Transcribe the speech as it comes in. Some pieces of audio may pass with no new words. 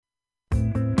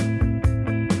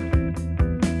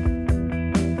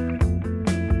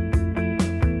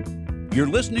You're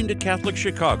listening to Catholic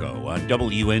Chicago on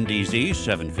WNDZ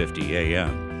 750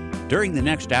 AM. During the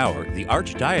next hour, the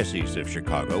Archdiocese of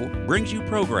Chicago brings you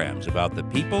programs about the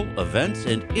people, events,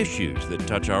 and issues that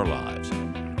touch our lives.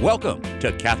 Welcome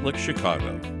to Catholic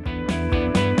Chicago.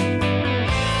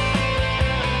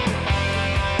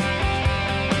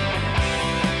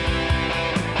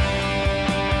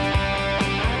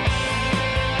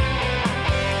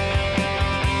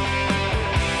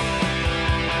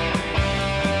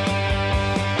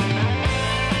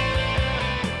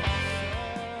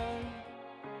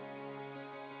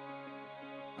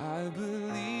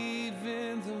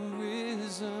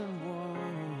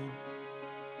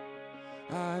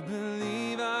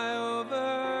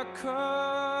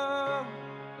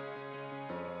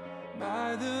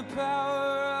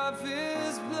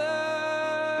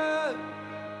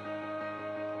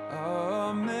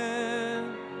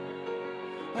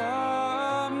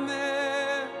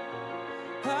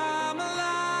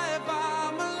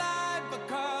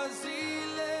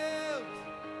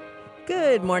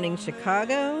 Good morning,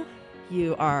 Chicago.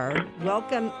 You are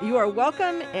welcome.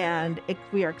 And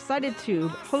we are excited to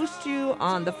host you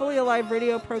on the Fully Alive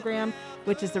radio program,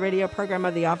 which is the radio program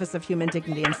of the Office of Human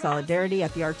Dignity and Solidarity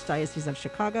at the Archdiocese of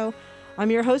Chicago.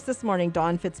 I'm your host this morning,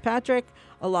 Dawn Fitzpatrick.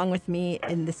 Along with me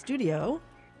in the studio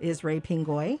is Ray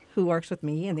Pingoy, who works with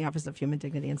me in the Office of Human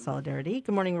Dignity and Solidarity.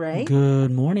 Good morning, Ray.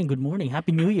 Good morning.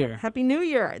 Happy New Year. Happy New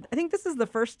Year. I think this is the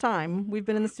first time we've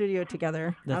been in the studio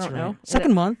together. That's I don't right. know.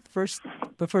 Second month, first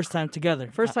time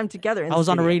together. First time together. I was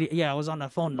on the radio. Yeah, I was on the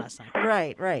phone last time.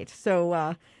 Right.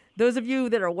 So those of you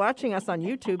that are watching us on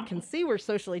YouTube can see we're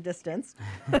socially distanced,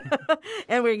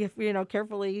 and we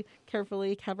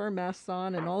carefully have our masks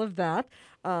on and all of that.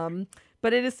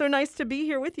 But it is so nice to be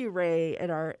here with you, Ray, at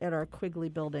our Quigley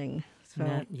building. So,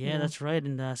 That's right.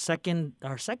 And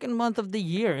our second month of the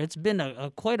year. It's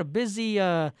been quite a busy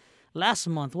last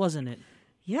month, wasn't it?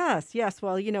 Yes.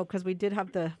 Well, because we did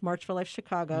have the March for Life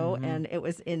Chicago, and it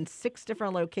was in 6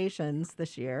 different locations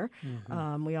this year.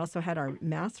 We also had our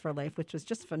Mass for Life, which was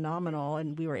just phenomenal,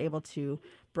 and we were able to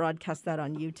broadcast that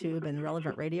on YouTube and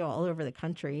relevant radio all over the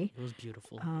country. It was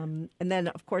beautiful. And then,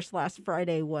 of course, last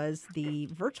Friday was the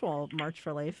virtual March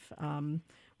for Life,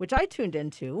 which I tuned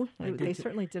into. They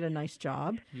certainly did a nice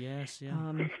job. Yes,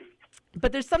 yeah.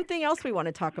 But there's something else we want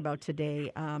to talk about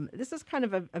today. This is kind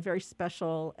of a very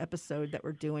special episode that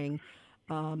we're doing.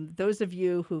 Those of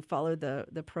you who follow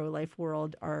the pro-life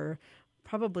world are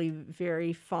probably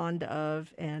very fond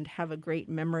of and have a great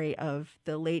memory of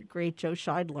the late, great Joe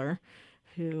Scheidler,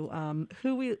 who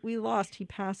we lost. He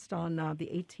passed on the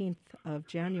 18th of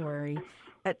January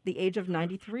at the age of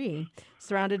 93,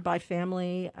 surrounded by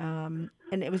family. And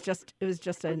it was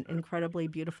just an incredibly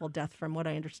beautiful death from what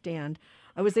I understand.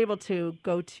 I was able to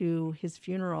go to his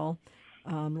funeral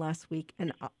last week,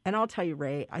 and I'll tell you,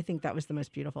 Ray, I think that was the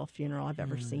most beautiful funeral I've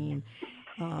ever seen.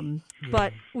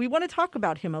 But we want to talk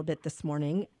about him a bit this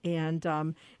morning, and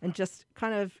just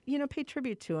kind of pay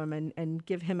tribute to him and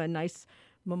give him a nice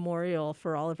memorial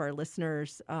for all of our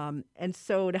listeners. And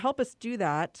so to help us do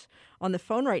that, on the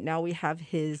phone right now we have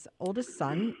his oldest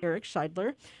son, Eric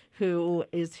Scheidler, who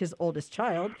is his oldest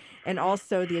child, and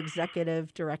also the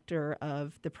executive director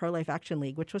of the Pro-Life Action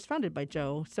League, which was founded by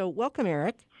Joe. So welcome,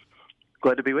 Eric.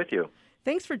 Glad to be with you.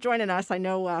 Thanks for joining us. I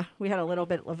know we had a little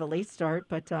bit of a late start,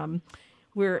 but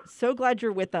we're so glad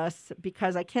you're with us,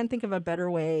 because I can't think of a better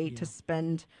way to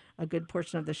spend a good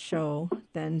portion of the show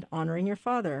than honoring your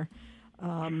father.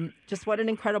 Just what an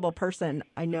incredible person.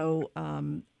 I know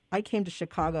I came to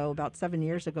Chicago about 7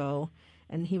 years ago,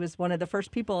 and he was one of the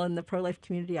first people in the pro-life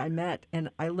community I met, and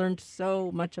I learned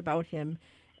so much about him.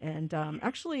 And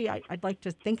actually, I'd like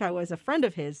to think I was a friend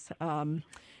of his,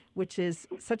 which is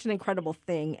such an incredible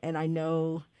thing. And I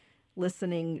know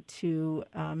listening to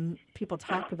people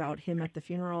talk about him at the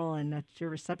funeral and at your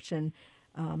reception,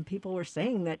 people were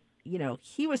saying that,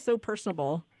 he was so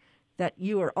personable that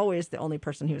you were always the only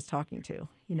person he was talking to,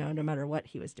 no matter what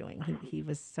he was doing. He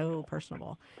was so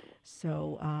personable.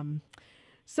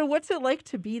 So what's it like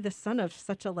to be the son of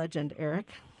such a legend, Eric?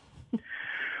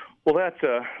 Well,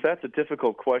 that's a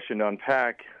difficult question to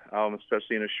unpack,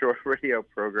 especially in a short radio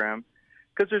program,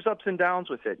 because there's ups and downs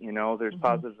with it. There's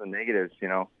positives and negatives.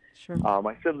 Sure.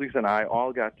 My siblings and I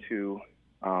all got to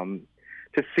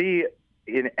see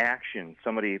in action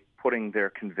somebody putting their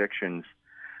convictions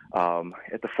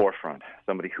at the forefront.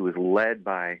 Somebody who is led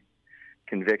by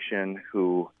conviction,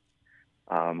 who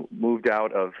moved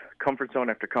out of comfort zone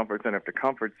after comfort zone after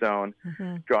comfort zone,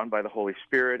 drawn by the Holy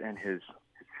Spirit and his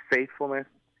faithfulness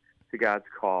to God's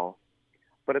call.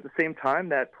 But at the same time,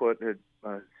 that put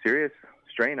a serious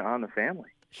strain on the family.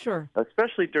 Sure.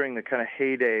 Especially during the kind of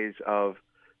heydays of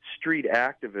street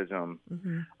activism,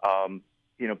 Mm-hmm.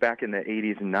 Back in the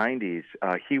 80s and 90s,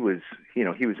 he was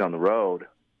on the road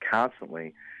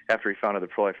constantly. After he founded the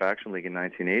Pro-Life Action League in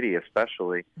 1980,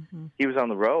 especially, Mm-hmm. he was on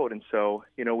the road, and so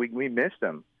we missed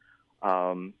him.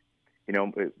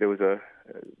 There was a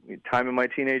time in my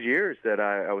teenage years that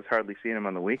I was hardly seeing him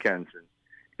on the weekends,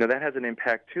 and that has an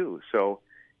impact too. So,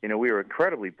 we were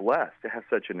incredibly blessed to have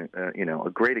such a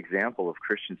great example of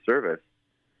Christian service.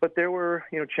 But there were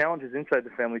challenges inside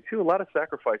the family too, a lot of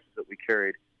sacrifices that we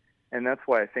carried, and that's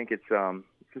why I think it's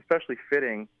especially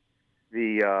fitting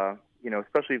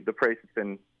especially the praise that's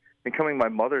been coming my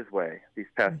mother's way these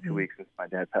past Mm-hmm. 2 weeks since my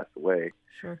dad passed away.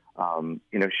 Sure.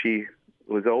 She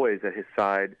was always at his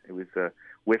side. It was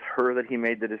with her that he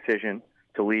made the decision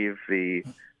to leave the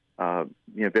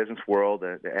business world,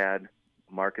 the ad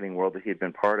marketing world that he had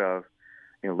been part of,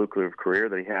 lucrative career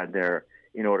that he had there,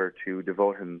 in order to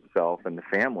devote himself and the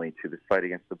family to this fight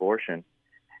against abortion.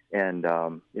 And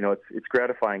it's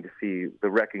gratifying to see the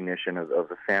recognition of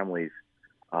the family's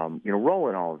role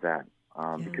in all of that,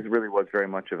 because it really was very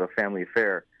much of a family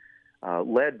affair,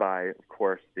 led by, of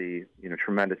course, the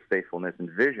tremendous faithfulness and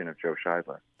vision of Joe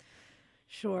Scheidler.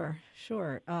 Sure.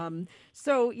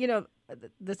 So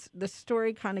the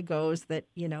story kind of goes that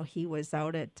he was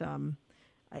out at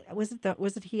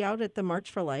was he out at the March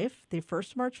for Life, the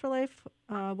first March for Life,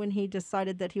 when he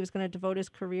decided that he was going to devote his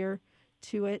career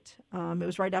to it. It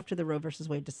was right after the Roe versus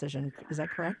Wade decision. Is that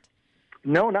correct?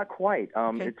 No, not quite.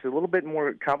 Okay. It's a little bit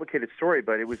more complicated story,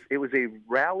 but it was a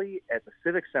rally at the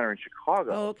Civic Center in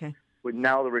Chicago. Oh, okay. With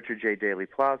now the Richard J. Daley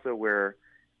Plaza, where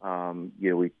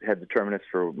we had the terminus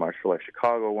for March for Life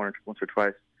Chicago once or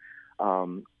twice,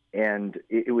 and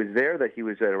it was there that he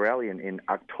was at a rally in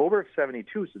October of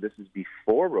 '72. So this is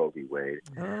before Roe v. Wade.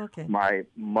 Oh, okay. My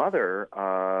mother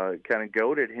kind of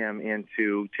goaded him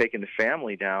into taking the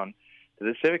family down to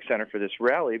the Civic Center for this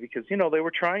rally because they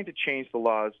were trying to change the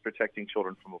laws protecting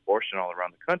children from abortion all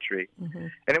around the country, Mm-hmm.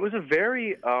 and it was a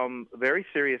very very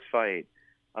serious fight.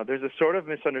 There's a sort of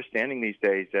misunderstanding these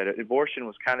days that abortion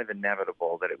was kind of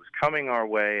inevitable, that it was coming our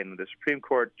way, and the Supreme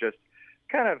Court just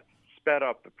kind of sped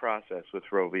up the process with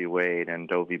Roe v. Wade and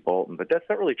Doe v. Bolton. But that's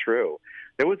not really true.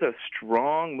 There was a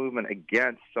strong movement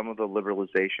against some of the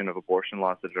liberalization of abortion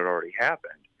laws that had already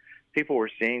happened. People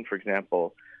were seeing, for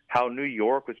example, how New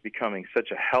York was becoming such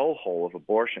a hellhole of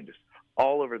abortion. Just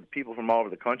all over, the people from all over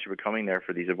the country were coming there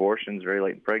for these abortions, very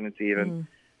late in pregnancy even. Mm.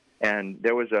 And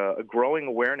there was a growing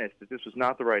awareness that this was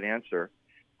not the right answer.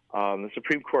 The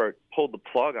Supreme Court pulled the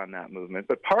plug on that movement.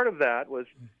 But part of that was,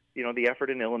 the effort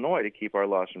in Illinois to keep our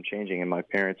laws from changing. And my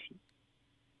parents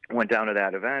went down to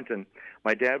that event, and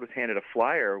my dad was handed a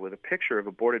flyer with a picture of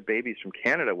aborted babies from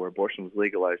Canada where abortion was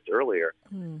legalized earlier.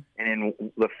 Mm. And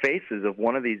in the faces of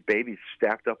one of these babies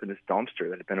stacked up in this dumpster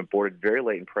that had been aborted very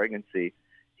late in pregnancy,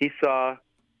 he saw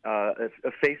a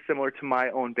face similar to my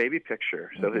own baby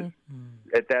picture. So his,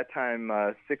 at that time,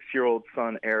 6-year-old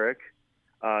son, Eric,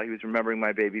 he was remembering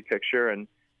my baby picture, and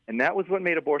that was what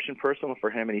made abortion personal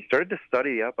for him, and he started to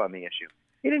study up on the issue.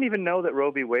 He didn't even know that Roe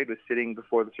v. Wade was sitting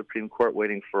before the Supreme Court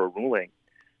waiting for a ruling.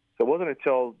 So it wasn't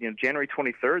until January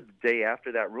 23rd, the day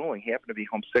after that ruling, he happened to be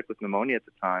homesick with pneumonia at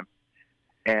the time,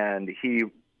 and he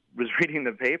was reading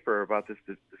the paper about this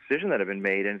decision that had been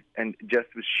made and just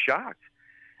was shocked.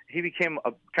 He became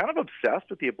kind of obsessed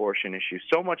with the abortion issue,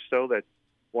 so much so that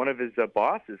one of his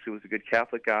bosses, who was a good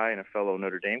Catholic guy and a fellow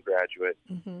Notre Dame graduate,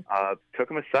 took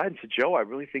him aside and said, "Joe, I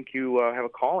really think you have a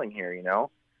calling here.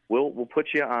 We'll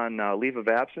put you on leave of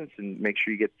absence and make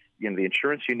sure you get the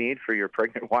insurance you need for your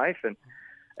pregnant wife,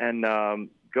 and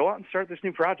go out and start this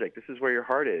new project. This is where your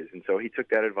heart is." And so he took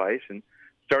that advice and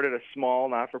started a small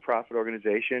not-for-profit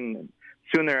organization. And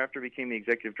soon thereafter, became the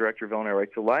executive director of Illinois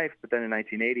Right to Life. But then in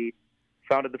 1980,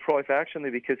 founded the Pro-Life Action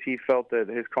League because he felt that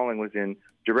his calling was in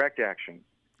direct action.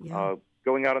 Yeah.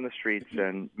 Going out on the streets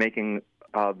and making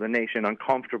the nation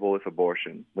uncomfortable with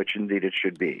abortion, which indeed it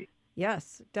should be.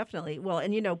 Yes, definitely. Well,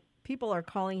 and people are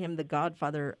calling him the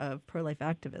godfather of pro-life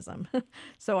activism.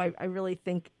 So I really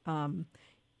think he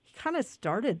kind of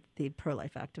started the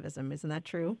pro-life activism. Isn't that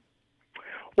true?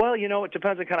 Well, it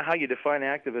depends on kind of how you define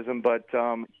activism, but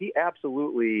he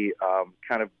absolutely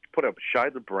kind of put a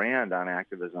Scheidler brand on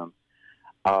activism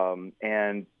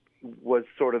and was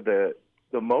sort of the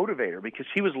motivator, because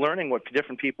he was learning what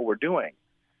different people were doing.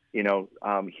 He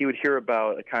would hear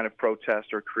about a kind of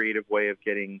protest or creative way of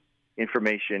getting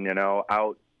information,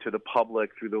 out to the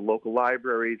public through the local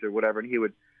libraries or whatever, and he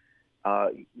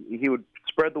would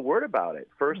spread the word about it,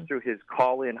 first through his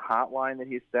call-in hotline that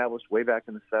he established way back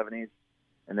in the 70s,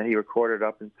 and then he recorded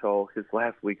up until his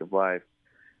last week of life.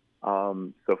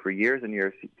 So for years and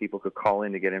years, people could call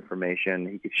in to get information.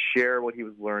 He could share what he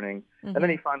was learning. And then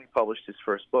he finally published his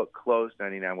first book, Closed,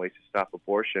 99 Ways to Stop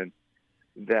Abortion,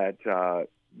 that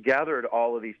gathered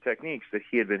all of these techniques that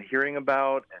he had been hearing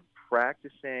about and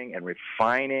practicing and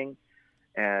refining.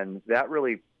 And that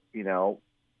really,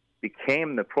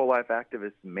 became the pro-life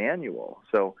activist manual.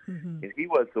 So he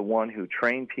was the one who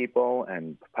trained people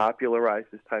and popularized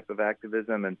this type of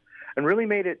activism and really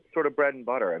made it sort of bread and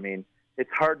butter. I mean, it's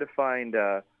hard to find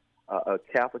a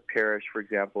Catholic parish, for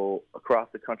example, across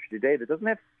the country today that doesn't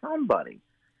have somebody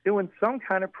doing some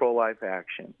kind of pro-life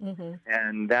action.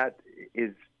 And that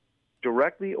is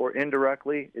directly or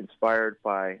indirectly inspired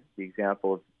by the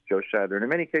example of Joe Scheidler. And in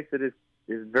many cases, it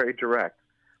is very direct.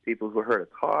 People who heard a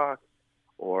talk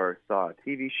or saw a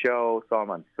TV show, saw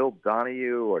him on Phil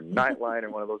Donahue or Nightline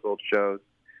or one of those old shows,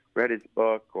 read his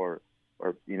book or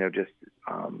just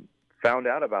found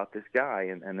out about this guy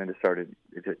and then decided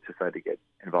to get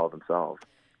involved themselves.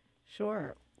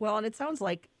 Sure. Well, and it sounds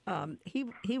like he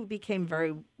became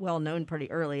very well known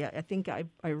pretty early. I think I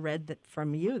read that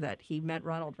from you that he met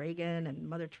Ronald Reagan and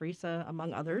Mother Teresa,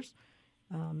 among others.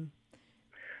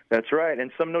 That's right.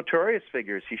 And some notorious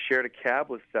figures. He shared a cab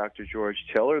with Dr. George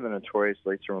Tiller, the notorious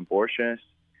late-term abortionist.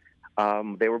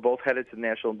 They were both headed to the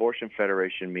National Abortion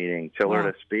Federation meeting, Tiller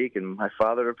to speak and my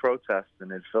father to protest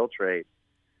and infiltrate.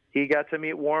 He got to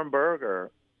meet Warren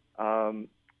Burger,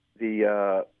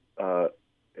 the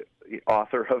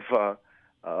author of,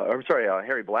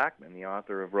 Harry Blackman, the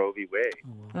author of Roe v. Wade.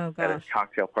 Oh, at gosh. a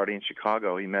cocktail party in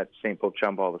Chicago. He met St. Pope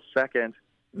John Paul II,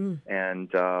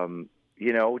 and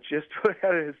just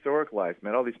had a historic life.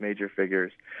 Met all these major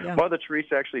figures. Yeah. Mother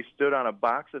Teresa actually stood on a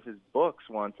box of his books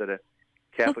once at a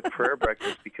Catholic prayer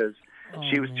breakfast because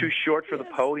she was too short for the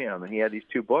podium, and he had these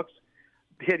two books.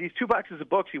 He had these two boxes of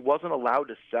books he wasn't allowed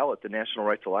to sell at the National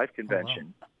Right to Life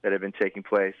convention that had been taking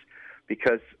place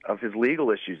because of his legal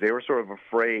issues. They were sort of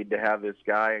afraid to have this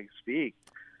guy speak.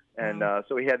 And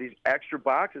so he had these extra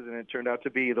boxes, and it turned out to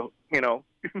be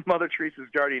Mother Teresa's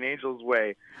guardian angel's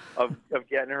way of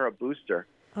getting her a booster.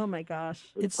 Oh my gosh!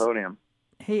 It's podium.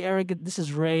 Hey, Eric, this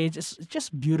is Ray. It's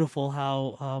just beautiful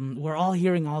how we're all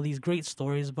hearing all these great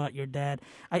stories about your dad.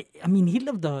 I mean, he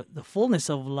lived the fullness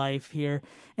of life here,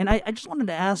 and I just wanted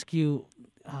to ask you,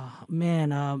 what's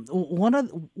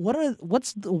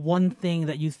the one thing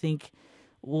that you think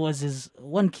was his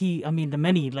one key? I mean, the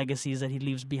many legacies that he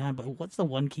leaves behind, but what's the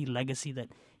one key legacy that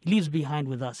he leaves behind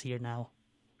with us here now?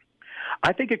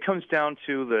 I think it comes down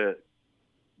to the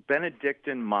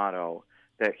Benedictine motto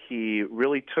that he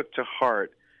really took to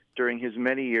heart during his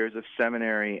many years of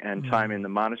seminary and time in the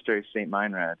monastery of St.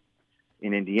 Meinrad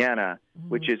in Indiana,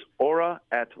 which is ora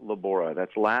et labora.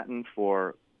 That's Latin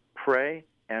for pray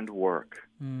and work.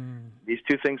 These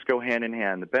two things go hand in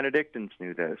hand. The Benedictines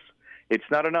knew this. It's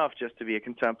not enough just to be a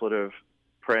contemplative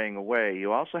praying away.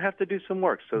 You also have to do some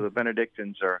work. So the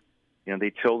Benedictines are,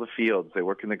 they till the fields, they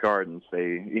work in the gardens,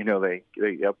 they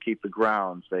upkeep the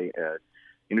grounds, they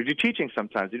do teaching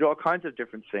sometimes. They do all kinds of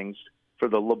different things for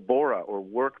the labora or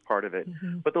work part of it.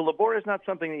 But the labora is not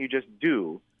something that you just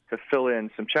do to fill in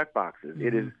some check boxes.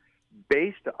 It is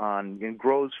based on and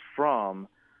grows from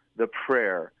the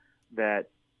prayer that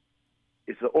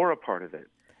is the ora part of it.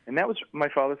 And that was my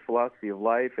father's philosophy of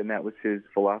life, and that was his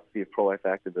philosophy of pro-life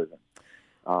activism.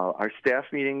 Our staff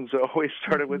meetings always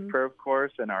started with prayer, of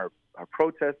course, and our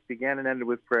protests began and ended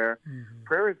with prayer.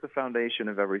 Prayer is the foundation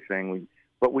of everything.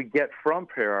 But we get from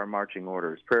prayer our marching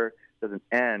orders. Prayer doesn't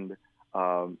end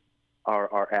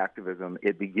our activism.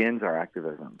 It begins our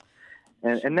activism.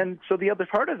 And then, so the other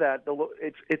part of that,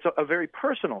 it's a very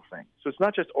personal thing. So it's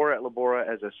not just ora et labora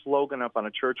as a slogan up on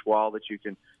a church wall that you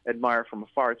can admire from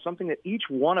afar. It's something that each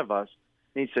one of us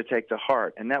needs to take to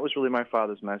heart. And that was really my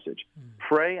father's message.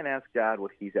 Pray and ask God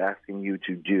what he's asking you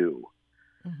to do.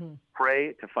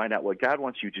 Pray to find out what God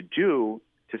wants you to do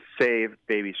to save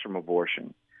babies from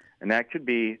abortion. And that could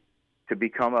be to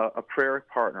become a prayer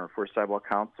partner for a sidewalk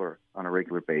counselor on a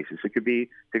regular basis. It could be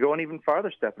to go an even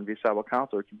farther step and be a sidewalk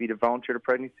counselor. It could be to volunteer at a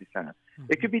pregnancy center.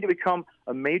 It could be to become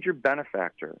a major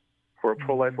benefactor for a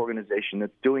pro-life organization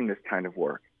that's doing this kind of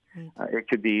work. It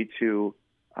could be to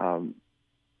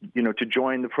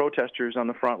join the protesters on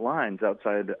the front lines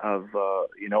outside of,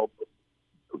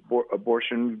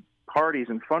 abortion parties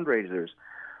and fundraisers.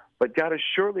 But God is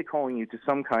surely calling you to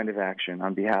some kind of action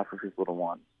on behalf of his little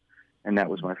ones. And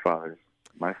that was my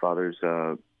father's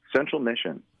central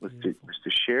mission was to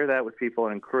share that with people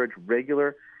and encourage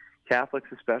regular Catholics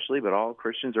especially, but all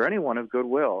Christians or anyone of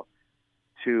goodwill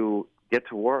to get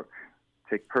to work,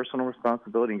 take personal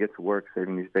responsibility and get to work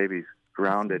saving these babies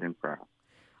grounded in prayer.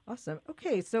 Awesome.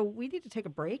 Okay, so we need to take a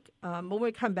break. When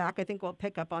we come back, I think we'll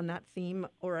pick up on that theme,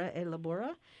 Ora e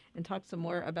Labora, and talk some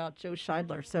more about Joe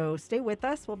Scheidler. So stay with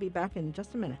us. We'll be back in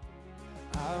just a minute.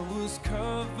 I was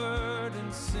covered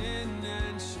in sin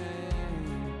and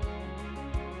shame.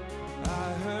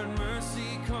 I heard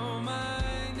mercy call my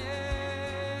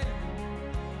name.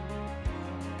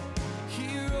 He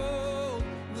rolled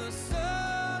the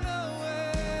sun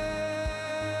away.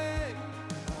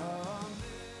 Amen.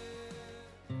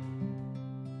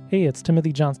 Hey, it's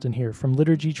Timothy Johnston here from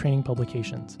Liturgy Training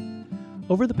Publications.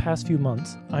 Over the past few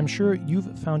months, I'm sure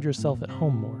you've found yourself at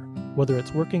home more, whether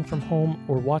it's working from home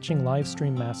or watching live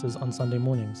stream masses on Sunday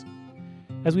mornings.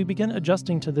 As we began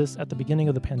adjusting to this at the beginning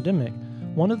of the pandemic,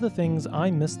 one of the things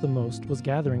I missed the most was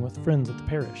gathering with friends at the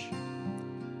parish.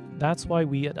 That's why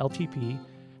we at LTP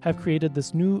have created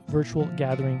this new virtual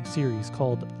gathering series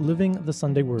called Living the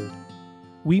Sunday Word.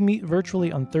 We meet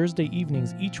virtually on Thursday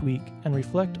evenings each week and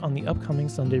reflect on the upcoming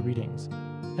Sunday readings.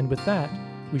 And with that,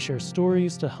 we share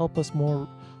stories to help us more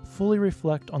fully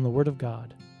reflect on the Word of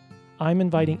God. I'm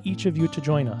inviting each of you to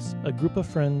join us, a group of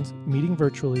friends meeting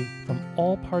virtually from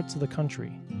all parts of the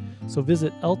country. So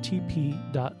visit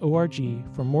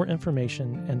ltp.org for more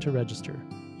information and to register.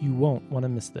 You won't want to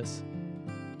miss this.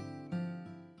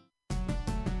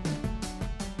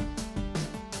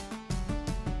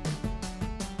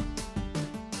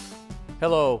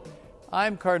 Hello,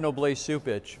 I'm Cardinal Blaise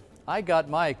Cupich. I got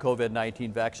my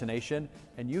COVID-19 vaccination,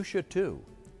 and you should too.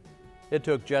 It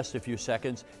took just a few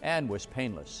seconds and was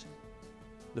painless.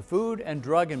 The Food and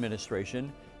Drug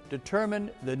Administration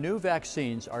determined the new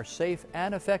vaccines are safe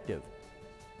and effective,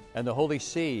 and the Holy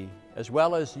See, as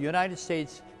well as the United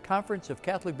States Conference of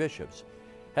Catholic Bishops,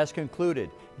 has concluded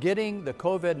getting the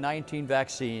COVID-19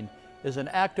 vaccine is an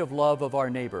act of love of our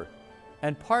neighbor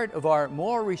and part of our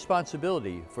moral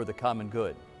responsibility for the common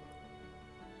good.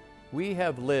 We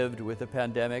have lived with the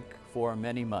pandemic for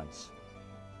many months,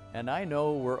 and I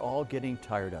know we're all getting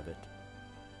tired of it.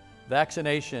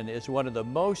 Vaccination is one of the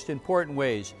most important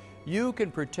ways you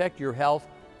can protect your health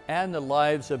and the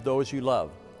lives of those you love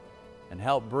and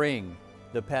help bring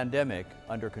the pandemic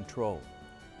under control.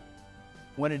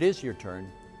 When it is your turn,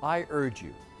 I urge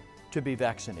you to be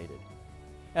vaccinated.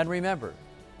 And remember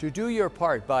to do your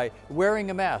part by wearing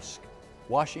a mask,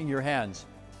 washing your hands,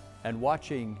 and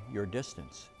watching your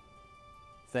distance.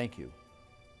 Thank you,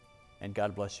 and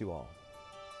God bless you all.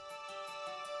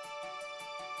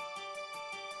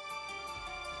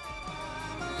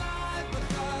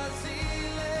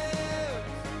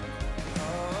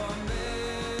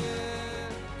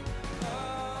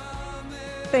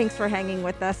 Thanks for hanging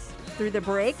with us through the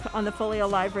break on the Fully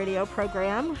Alive radio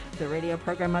program, the radio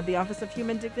program of the Office of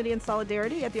Human Dignity and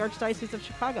Solidarity at the Archdiocese of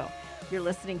Chicago. You're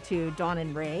listening to Dawn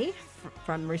and Ray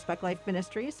from Respect Life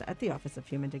Ministries at the Office of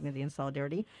Human Dignity and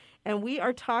Solidarity. And we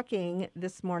are talking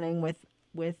this morning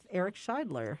with Eric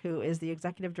Scheidler, who is the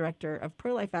Executive Director of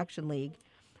Pro-Life Action League,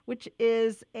 which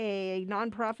is a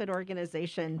nonprofit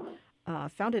organization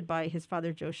founded by his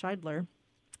father, Joe Scheidler.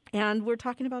 And we're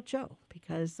talking about Joe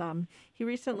because he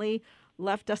recently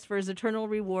left us for his eternal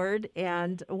reward.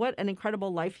 And what an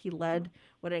incredible life he led.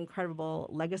 What an incredible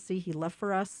legacy he left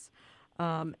for us.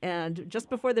 And just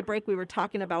before the break, we were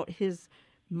talking about his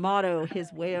motto,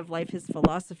 his way of life, his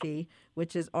philosophy,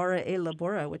 which is Ora e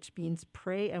Labora, which means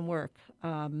pray and work.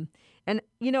 And,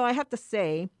 you know, I have to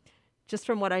say, just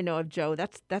from what I know of Joe,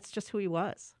 that's just who he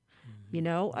was. You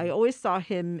know, I always saw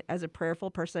him as a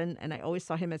prayerful person, and I always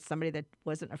saw him as somebody that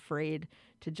wasn't afraid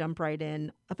to jump right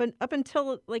in. Up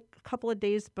until like a couple of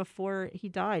days before he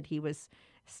died, he was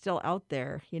still out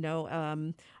there. You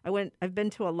know, I've been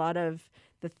to a lot of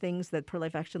the things that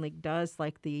Pro-Life Action League does,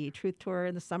 like the Truth Tour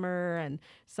in the summer and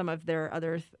some of their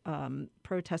other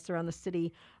protests around the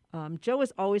city. Joe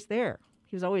was always there.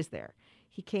 He was always there.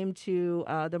 He came to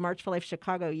the March for Life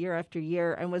Chicago year after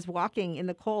year and was walking in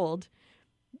the cold.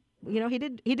 You know, he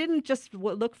didn't just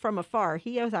look from afar.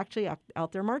 He was actually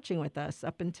out there marching with us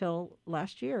up until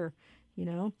last year, you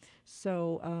know.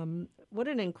 So what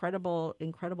an incredible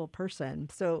person.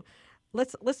 So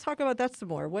let's talk about that some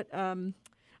more. What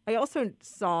I also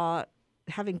saw,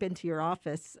 having been to your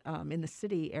office in the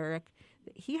city, Eric,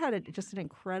 he had just an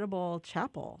incredible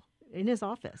chapel in his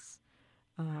office.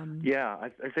 Yeah,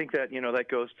 I think that, you know, that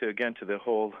goes to the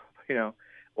whole, you know,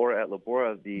 Ora et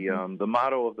Labora. The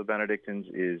motto of the Benedictines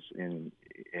is in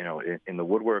the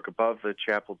woodwork above the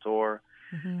chapel door.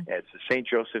 Mm-hmm. It's the St.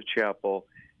 Joseph Chapel,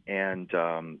 and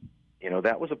you know,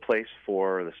 that was a place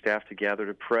for the staff to gather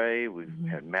to pray. We've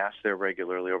had Mass there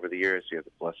regularly over the years. You have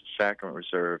the Blessed Sacrament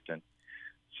reserved, and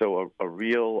so a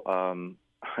real,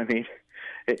 I mean,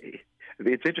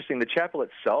 it's interesting. The chapel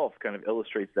itself kind of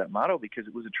illustrates that motto because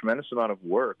it was a tremendous amount of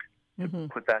work to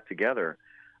put that together.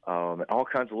 All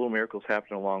kinds of little miracles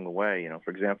happened along the way.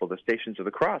 For example, the Stations of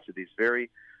the Cross are these very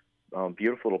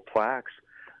beautiful little plaques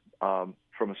from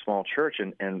a small church,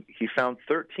 and he found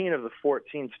 13 of the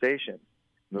 14 stations.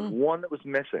 There was one that was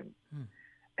missing.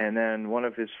 And then one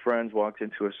of his friends walked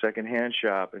into a secondhand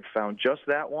shop and found just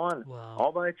that one,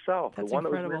 all by itself. That's the one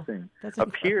incredible. that was missing That's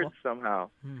appeared incredible. somehow,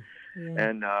 Yeah.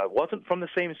 and wasn't from the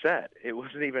same set. It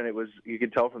wasn't even. It was. You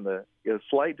could tell from the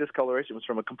slight discoloration. It was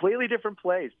from a completely different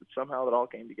place, but somehow it all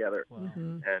came together.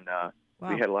 And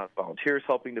we had a lot of volunteers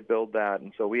helping to build that,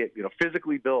 and so we had,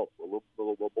 physically built the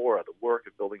labora, the work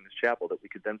of building this chapel that we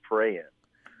could then pray in.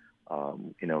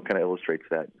 Kind of illustrates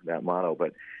that motto.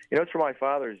 But, it's for my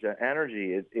father's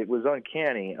energy. It was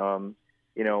uncanny.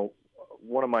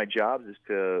 One of my jobs is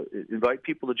to invite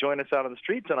people to join us out on the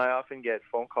streets, and I often get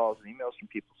phone calls and emails from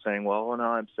people saying, well, no,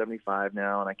 I'm 75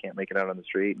 now, and I can't make it out on the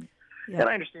street. And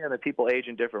I understand that people age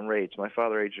in different rates. My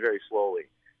father aged very slowly.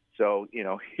 So,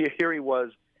 here he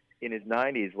was in his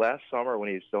 90s last summer when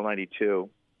he was still 92.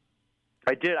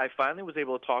 I finally was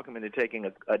able to talk him into taking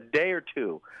a day or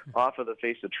two off of the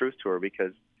Face the Truth tour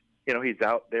because, he's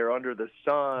out there under the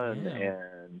sun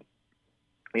and,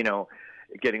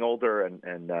 getting older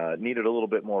and needed a little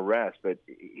bit more rest. But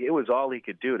it was all he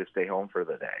could do to stay home for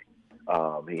the day.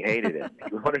 He hated it.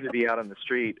 He wanted to be out on the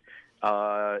street. And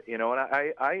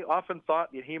I often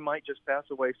thought that he might just pass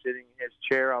away sitting in his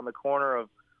chair on the corner of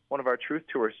one of our Truth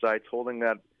Tour sites holding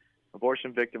that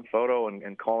abortion victim photo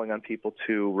and calling on people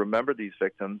to remember these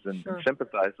victims and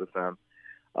sympathize with them.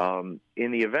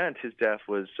 In the event, his death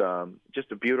was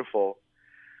just a beautiful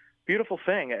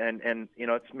thing. And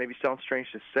it's maybe sounds strange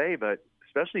to say, but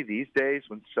especially these days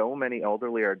when so many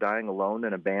elderly are dying alone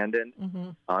and abandoned,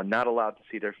 not allowed to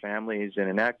see their families in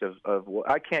an act of what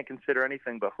I can't consider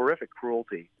anything but horrific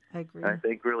cruelty. I agree. And I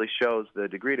think really shows the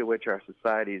degree to which our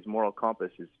society's moral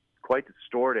compass is quite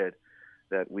distorted,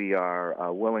 that we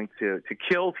are willing to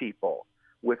kill people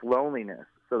with loneliness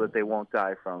so that they won't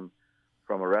die from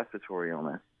a respiratory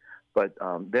illness. But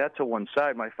that to one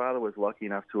side, my father was lucky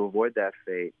enough to avoid that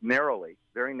fate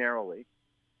very narrowly,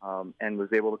 and was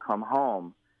able to come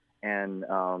home and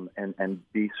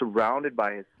be surrounded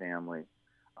by his family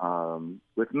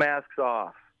with masks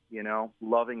off,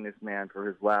 loving this man for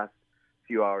his last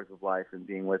few hours of life and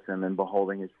being with him and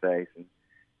beholding his face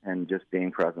and just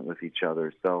being present with each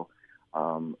other. So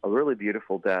a really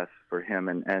beautiful death for him.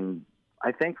 And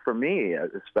I think for me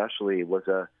especially was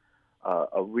a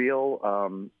real,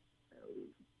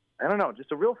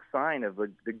 just a real sign of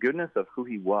the goodness of who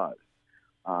he was.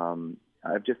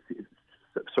 I've just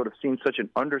sort of seen such an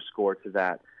underscore to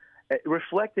that,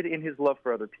 reflected in his love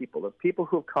for other people. The people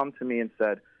who have come to me and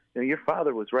said, your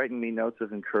father was writing me notes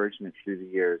of encouragement through the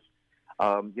years.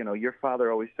 Your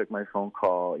father always took my phone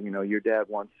call. Your dad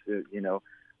wants to,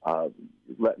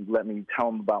 let me tell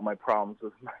him about my problems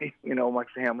with my, my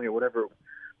family or whatever it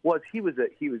was. He was a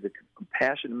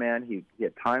compassionate man. He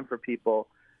had time for people.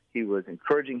 He was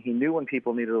encouraging. He knew when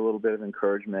people needed a little bit of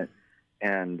encouragement,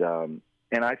 and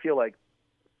I feel like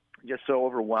just so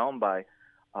overwhelmed by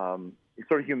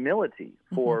sort of humility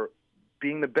for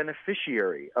being the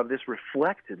beneficiary of this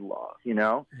reflected love.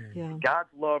 God's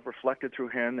love reflected through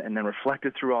him, and then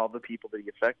reflected through all the people that he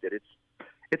affected.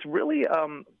 It's really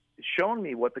shown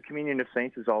me what the Communion of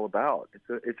Saints is all about.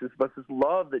 It's this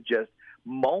love that just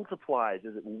multiplies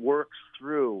as it works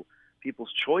through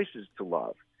people's choices to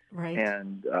love. Right.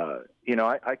 And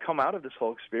I come out of this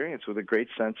whole experience with a great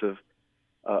sense of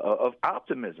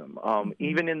optimism,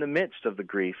 even in the midst of the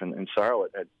grief and sorrow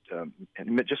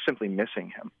and just simply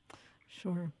missing him.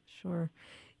 Sure.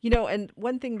 And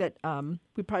one thing that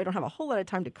we probably don't have a whole lot of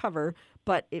time to cover,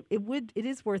 but it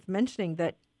is worth mentioning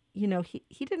that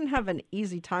he didn't have an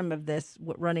easy time of this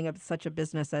running up such a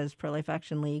business as Pro-Life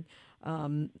Action League.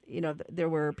 There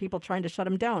were people trying to shut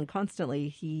him down constantly.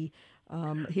 He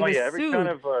was every sued. kind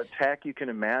of attack you can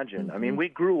imagine. I mean, we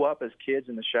grew up as kids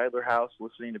in the Scheidler house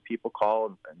listening to people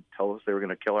call and tell us they were going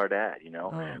to kill our dad,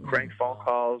 crank phone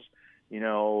calls,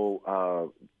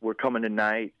 we're coming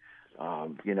tonight, don't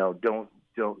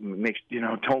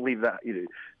leave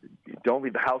don't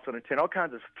leave the house unattended. All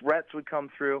kinds of threats would come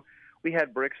through. We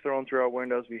had bricks thrown through our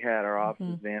windows. We had our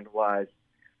offices vandalized.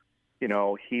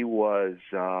 He was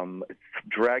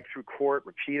dragged through court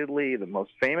repeatedly, the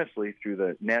most famously through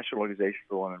the National Organization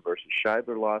for Women versus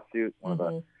Scheidler lawsuit, one of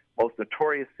the most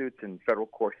notorious suits in federal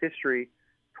court history,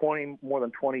 more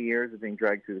than 20 years of being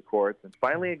dragged through the courts, and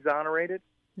finally exonerated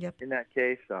in that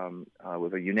case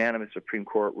with a unanimous Supreme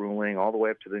Court ruling all the way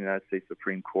up to the United States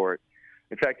Supreme Court.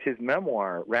 In fact, his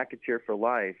memoir, Racketeer for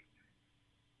Life,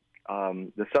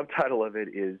 The subtitle of it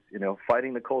is,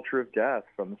 fighting the culture of death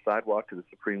from the sidewalk to the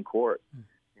Supreme Court.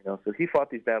 So he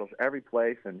fought these battles every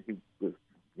place, and he was,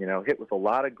 hit with a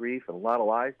lot of grief and a lot of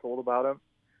lies told about him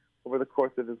over the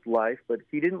course of his life, but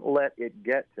he didn't let it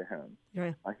get to him.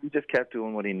 Yeah. He just kept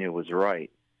doing what he knew was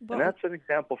right. Well, and that's an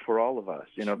example for all of us.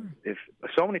 Sure. If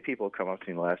so many people have come up to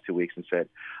me in the last 2 weeks and said,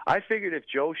 I figured if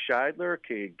Joe Scheidler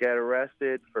could get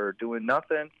arrested for doing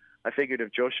nothing, I figured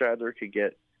if Joe Scheidler could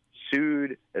get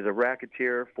sued as a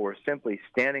racketeer for simply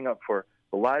standing up for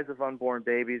the lives of unborn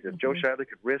babies, if Joe Scheidler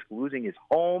could risk losing his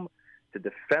home to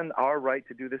defend our right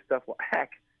to do this stuff, well,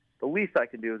 heck, the least I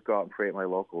can do is go out and pray at my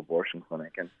local abortion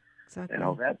clinic. And exactly.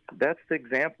 That's the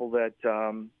example that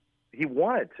he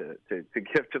wanted to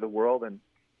give to the world, and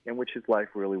in which his life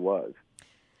really was.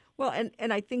 Well,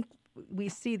 and I think we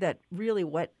see that really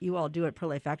what you all do at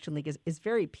Pro-Life Action League is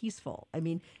very peaceful. I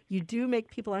mean, you do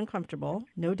make people uncomfortable,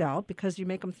 no doubt, because you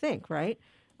make them think, right?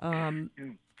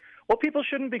 Well, people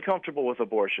shouldn't be comfortable with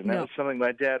abortion. That was something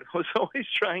my dad was always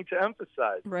trying to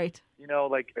emphasize. Right.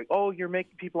 You're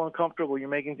making people uncomfortable, you're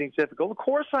making things difficult. Of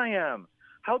course I am.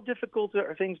 How difficult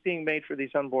are things being made for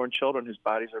these unborn children whose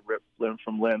bodies are ripped limb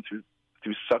from limb through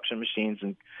suction machines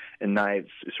and knives,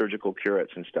 surgical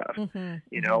curates and stuff.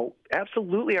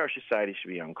 Absolutely our society should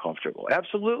be uncomfortable.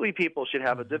 Absolutely people should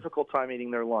have a difficult time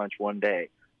eating their lunch one day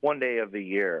of the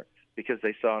year because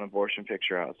they saw an abortion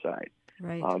picture outside.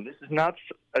 Right. This is not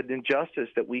an injustice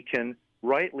that we can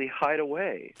rightly hide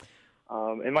away.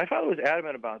 And my father was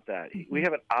adamant about that. We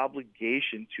have an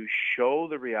obligation to show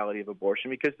the reality of abortion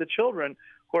because the children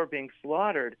who are being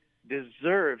slaughtered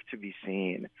deserve to be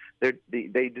seen.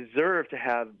 They deserve to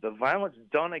have the violence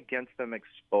done against them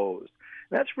exposed.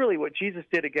 And that's really what Jesus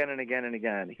did again and again and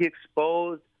again. He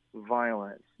exposed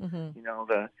violence.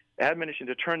 The admonition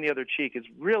to turn the other cheek is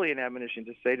really an admonition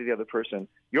to say to the other person,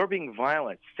 you're being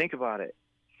violent. Think about it.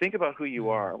 Think about who you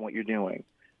are and what you're doing.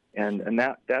 And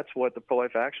that's what the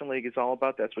Pro-Life Action League is all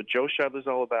about. That's what Joe Scheidler is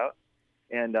all about.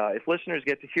 And if listeners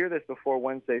get to hear this before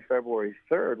Wednesday, February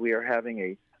 3rd, we are having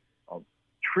a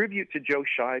tribute to Joe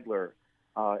Scheidler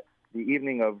the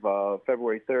evening of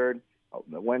February 3rd,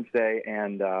 Wednesday,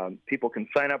 and people can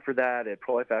sign up for that at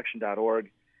prolifeaction.org.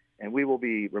 And we will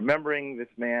be remembering this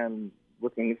man,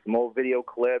 looking at some old video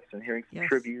clips and hearing some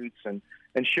tributes and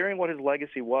sharing what his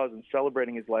legacy was and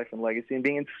celebrating his life and legacy and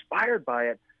being inspired by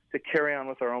it to carry on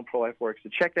with our own pro-life work. So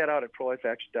check that out at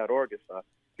prolifeaction.org if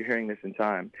you're hearing this in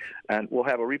time. And we'll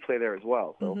have a replay there as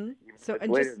well. So,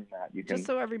 later than that, you can just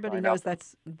so everybody knows,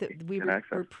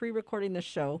 we're pre-recording this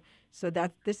show, so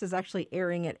that this is actually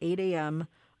airing at 8 a.m.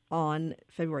 on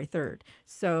February 3rd.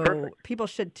 So people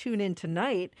should tune in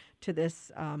tonight to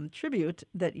this tribute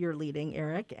that you're leading,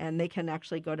 Eric, and they can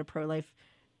actually go to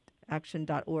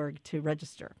prolifeaction.org to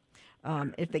register.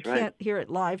 If they can't hear it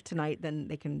live tonight, then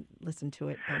they can listen to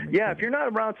it. If you're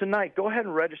not around tonight, go ahead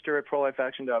and register at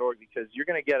prolifeaction.org because you're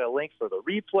going to get a link for the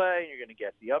replay, and you're going to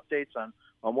get the updates on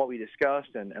what we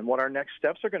discussed and what our next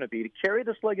steps are going to be to carry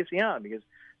this legacy on, because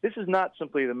this is not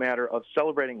simply the matter of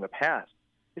celebrating the past.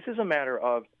 This is a matter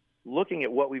of looking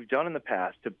at what we've done in the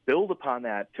past to build upon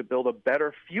that, to build a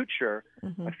better future,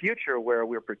 a future where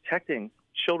we're protecting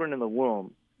children in the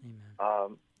womb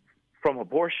from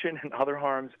abortion and other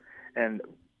harms, and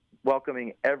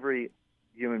welcoming every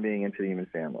human being into the human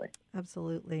family.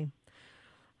 Absolutely.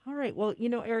 All right. Well,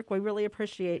 Eric, we really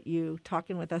appreciate you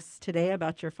talking with us today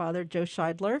about your father, Joe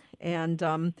Scheidler,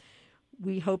 and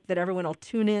we hope that everyone will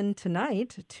tune in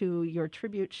tonight to your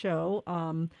tribute show,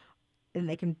 and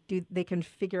they can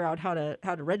figure out how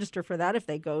to register for that if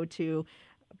they go to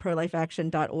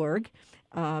prolifeaction.org,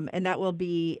 and that will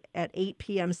be at 8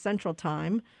 p.m. Central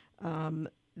Time.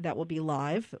 That will be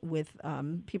live with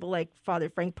people like Father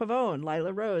Frank Pavone,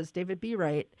 Lila Rose, David B.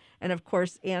 Wright, and of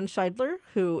course Ann Scheidler,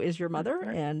 who is your mother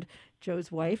and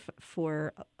Joe's wife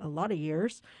for a lot of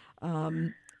years.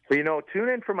 So, tune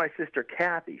in for my sister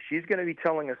Kathy. She's going to be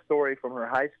telling a story from her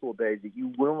high school days that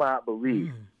you will not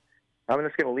believe. I'm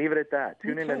just going to leave it at that.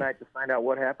 Tune in tonight to find out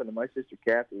what happened to my sister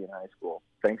Kathy in high school,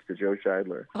 thanks to Joe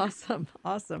Scheidler. Awesome.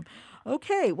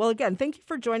 Okay. Well, again, thank you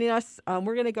for joining us.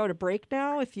 We're going to go to break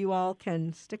now. If you all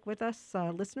can stick with us,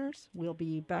 listeners, we'll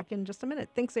be back in just a minute.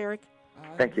 Thanks, Eric.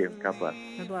 Thank you. God bless.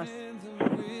 God bless.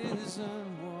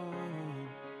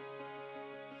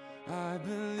 I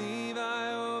believe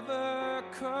I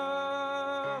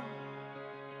overcome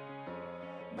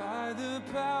by the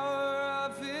power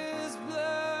of His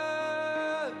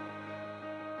blood.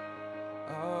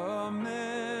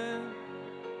 Amen.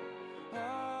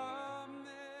 Amen.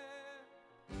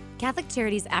 Catholic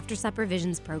Charities After Supper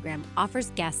Visions program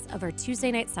offers guests of our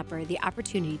Tuesday night supper the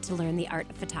opportunity to learn the art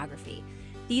of photography.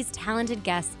 These talented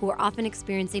guests, who are often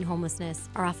experiencing homelessness,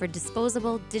 are offered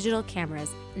disposable digital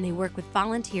cameras, and they work with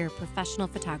volunteer professional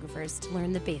photographers to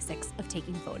learn the basics of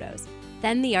taking photos.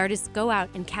 Then the artists go out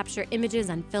and capture images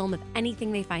on film of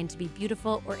anything they find to be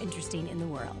beautiful or interesting in the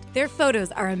world. Their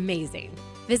photos are amazing.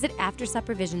 Visit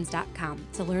AfterSupperVisions.com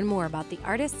to learn more about the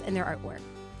artists and their artwork.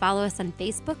 Follow us on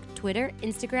Facebook, Twitter,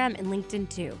 Instagram, and LinkedIn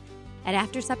too. At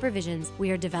After Supper Visions, we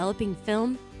are developing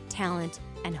film, talent,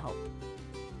 and hope.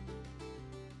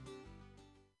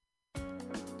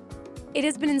 It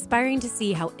has been inspiring to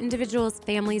see how individuals,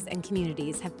 families, and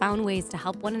communities have found ways to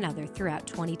help one another throughout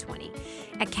 2020.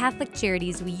 At Catholic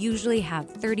Charities, we usually have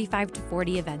 35 to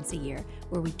 40 events a year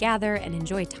where we gather and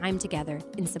enjoy time together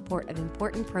in support of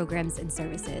important programs and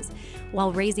services,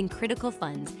 while raising critical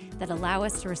funds that allow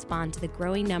us to respond to the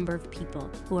growing number of people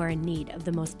who are in need of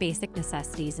the most basic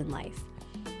necessities in life.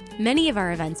 Many of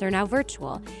our events are now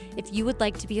virtual. If you would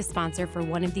like to be a sponsor for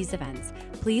one of these events,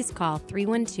 please call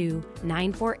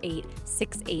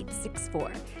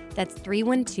 312-948-6864. That's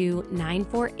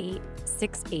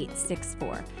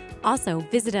 312-948-6864. Also,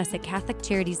 visit us at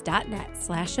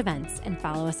catholiccharities.net/events and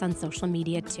follow us on social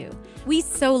media too. We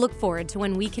so look forward to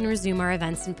when we can resume our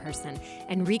events in person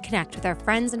and reconnect with our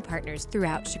friends and partners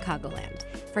throughout Chicagoland.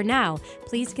 For now,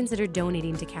 please consider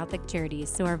donating to Catholic Charities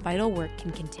so our vital work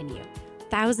can continue.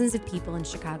 Thousands of people in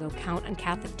Chicago count on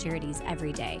Catholic Charities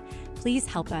every day. Please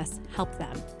help us help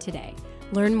them today.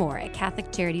 Learn more at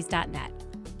catholiccharities.net.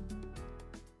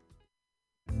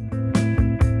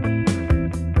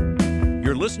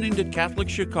 You're listening to Catholic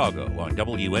Chicago on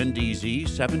WNDZ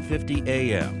 750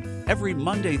 AM. Every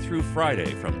Monday through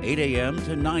Friday from 8 a.m.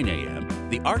 to 9 a.m.,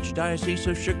 the Archdiocese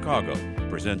of Chicago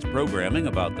presents programming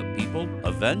about the people,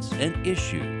 events, and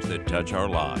issues that touch our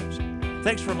lives.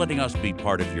 Thanks for letting us be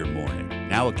part of your morning.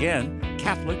 Now again,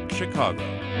 Catholic Chicago.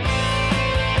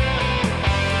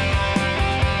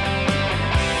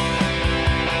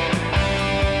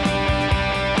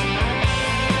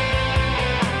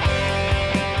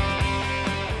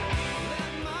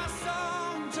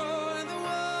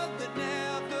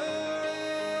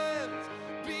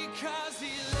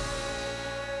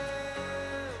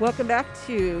 Welcome back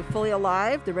to Fully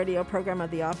Alive, the radio program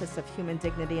of the Office of Human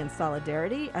Dignity and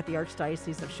Solidarity at the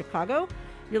Archdiocese of Chicago.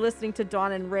 You're listening to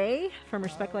Dawn and Ray from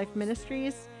Respect Life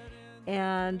Ministries,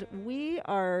 and we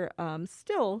are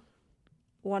still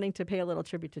wanting to pay a little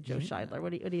tribute to Joe Scheidler.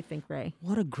 What do you think, Ray?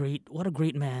 What a great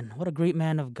man! What a great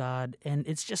man of God! And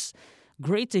it's just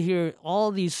great to hear all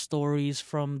these stories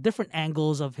from different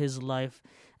angles of his life.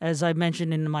 As I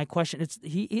mentioned in my question,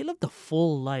 he lived a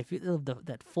full life. He lived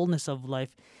that fullness of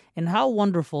life, and how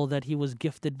wonderful that he was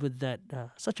gifted with that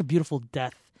such a beautiful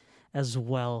death as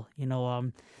well. You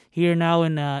know, here now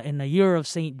in the year of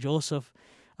Saint Joseph,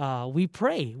 we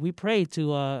pray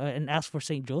to and ask for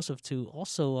Saint Joseph to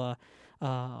also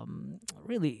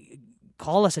really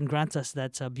call us and grant us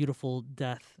that beautiful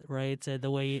death, right? The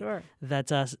way that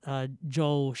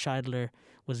Joe Scheidler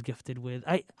was gifted with.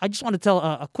 I just want to tell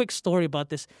a quick story about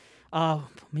this.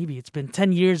 Maybe it's been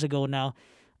 10 years ago now.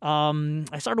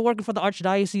 I started working for the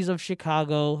Archdiocese of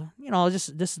Chicago. You know,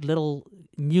 just this little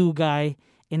new guy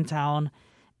in town,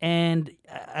 and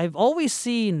I've always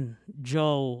seen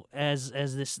Joe as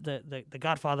this the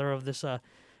godfather of this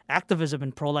activism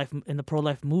in the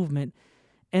pro-life movement.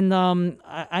 And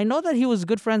I know that he was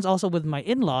good friends also with my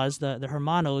in-laws, the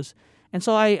Hermanos. And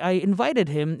so I invited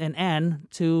him and Anne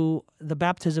to the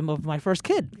baptism of my first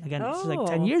kid. Again, this is like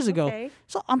 10 years ago. Okay.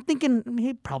 So I'm thinking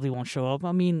he probably won't show up.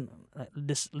 I mean,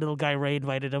 this little guy Ray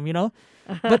invited him, you know.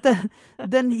 But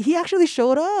then he actually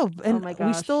showed up. And oh my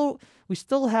gosh. we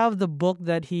still have the book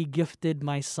that he gifted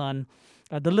my son,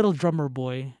 The Little Drummer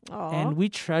Boy. Aww. And we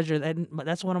treasure that. And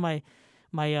that's one of my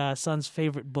son's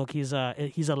favorite book. He's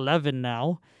 11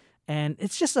 now. And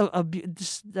it's just a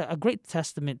great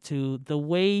testament to the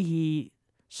way he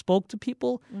spoke to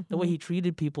people, the way he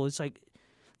treated people. It's like,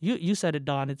 you said it,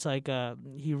 Dawn. It's like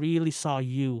he really saw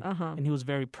you, and he was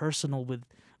very personal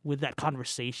with that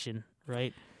conversation,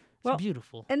 right? It's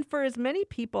beautiful. And for as many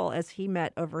people as he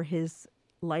met over his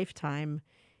lifetime,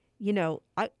 you know,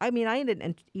 I mean, I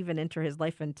didn't even enter his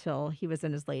life until he was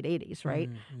in his late 80s, right?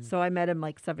 Mm-hmm. So I met him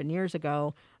like 7 years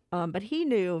ago. But he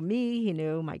knew me, he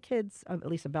knew my kids, at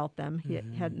least about them. He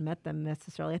hadn't met them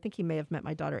necessarily. I think he may have met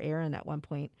my daughter Erin at one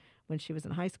point when she was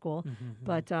in high school. Mm-hmm.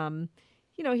 But,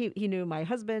 you know, he knew my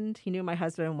husband. He knew my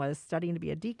husband was studying to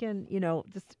be a deacon. You know,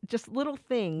 just little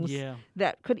things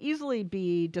that could easily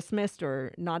be dismissed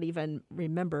or not even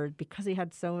remembered because he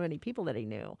had so many people that he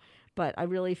knew. But I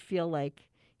really feel like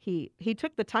he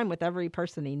took the time with every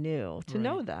person he knew to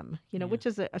know them, you know, which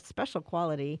is a special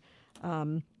quality.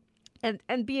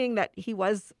 And being that he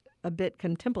was a bit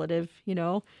contemplative,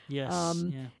 Yes.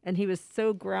 and he was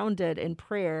so grounded in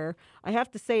prayer. I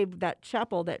have to say that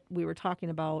chapel that we were talking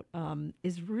about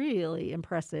is really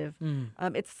impressive.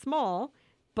 It's small,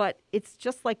 but it's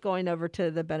just like going over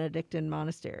to the Benedictine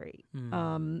monastery.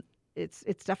 It's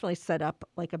definitely set up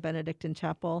like a Benedictine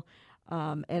chapel,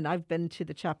 and I've been to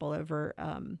the chapel over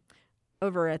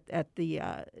at the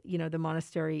the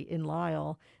monastery in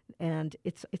Lisle, and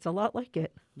it's a lot like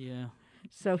it. Yeah.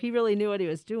 So he really knew what he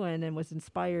was doing and was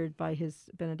inspired by his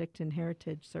Benedictine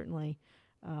heritage, certainly.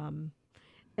 And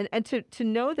to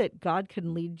know that God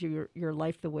can lead your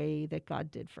life the way that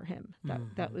God did for him,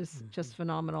 that was just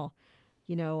phenomenal.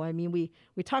 I mean, we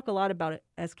talk a lot about it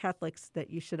as Catholics, that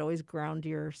you should always ground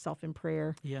yourself in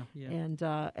prayer. Yeah.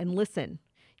 And listen.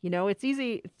 It's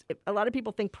easy. A lot of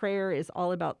people think prayer is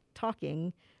all about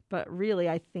talking, but really,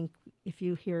 I think if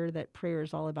you hear that prayer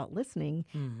is all about listening,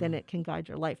 then it can guide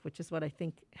your life, which is what I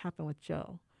think happened with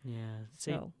Joe. Yeah,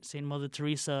 Saint Mother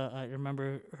Teresa. I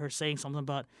remember her saying something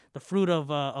about the fruit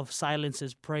of silence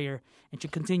is prayer, and she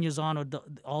continues on with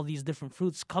all these different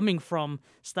fruits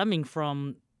stemming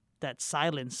from that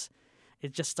silence.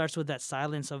 It just starts with that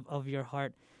silence of your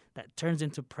heart that turns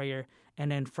into prayer,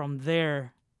 and then from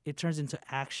there it turns into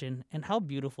action. And how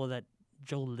beautiful that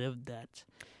Joe lived that.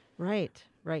 Right.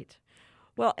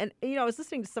 Well, and I was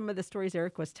listening to some of the stories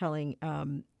Eric was telling,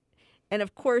 and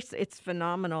of course it's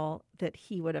phenomenal that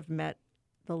he would have met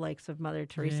the likes of Mother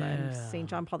Teresa and St.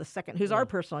 John Paul II, who's our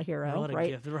personal hero, what a right?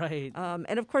 gift, right.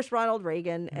 And of course Ronald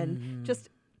Reagan and just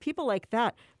people like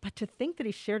that. But to think that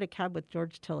he shared a cab with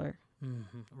George Tiller.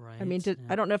 Right. I mean,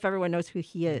 I don't know if everyone knows who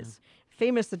he is.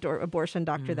 Famous abortion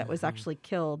doctor that was actually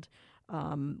killed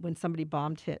when somebody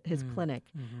bombed his clinic,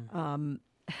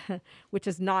 which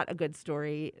is not a good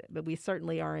story, but we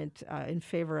certainly aren't in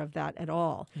favor of that at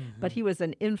all. But he was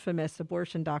an infamous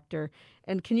abortion doctor.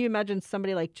 And can you imagine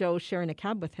somebody like Joe sharing a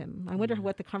cab with him? I wonder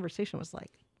what the conversation was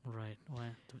like. Right. Well,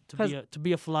 to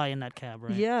be a fly in that cab,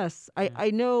 right? Yes.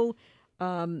 I know,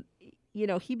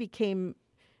 he became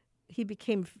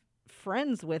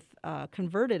friends with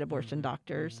converted abortion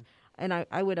doctors. And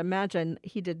I would imagine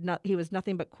he was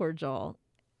nothing but cordial.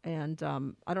 And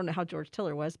I don't know how George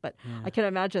Tiller was, but I can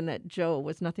imagine that Joe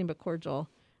was nothing but cordial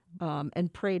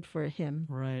and prayed for him.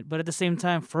 Right. But at the same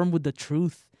time, firm with the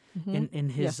truth in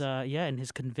his in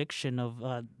his conviction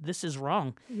of this is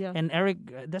wrong. Yeah. And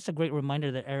Eric, that's a great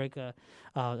reminder that Eric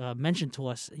mentioned to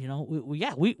us.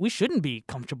 We shouldn't be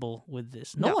comfortable with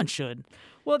this. No one should.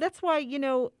 Well, that's why,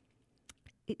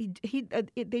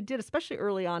 they did, especially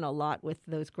early on, a lot with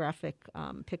those graphic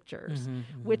pictures,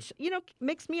 which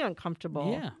makes me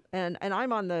uncomfortable. Yeah. And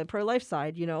I'm on the pro-life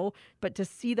side, but to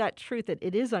see that truth, that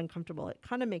it is uncomfortable, it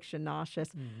kind of makes you nauseous.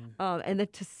 And then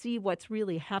to see what's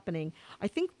really happening, I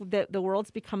think that the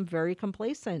world's become very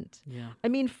complacent. Yeah. I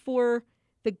mean, for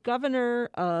the governor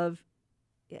of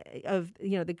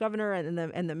the governor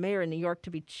and the mayor in New York to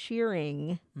be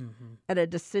cheering at a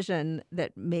decision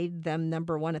that made them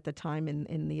number one at the time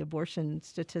in the abortion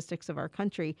statistics of our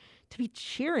country, to be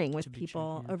cheering with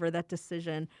people over that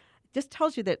decision, just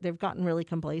tells you that they've gotten really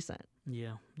complacent.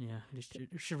 Yeah. It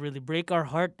should really break our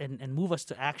heart and move us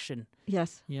to action.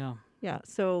 Yes. Yeah. Yeah.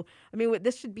 So, I mean,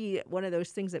 this should be one of those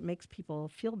things that makes people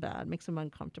feel bad, makes them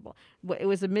uncomfortable. It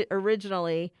was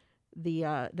originally...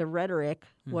 The rhetoric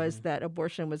was that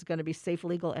abortion was going to be safe,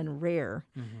 legal, and rare,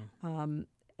 and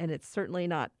it's certainly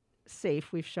not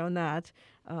safe. We've shown that.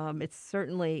 It's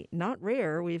certainly not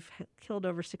rare. We've killed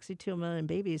over 62 million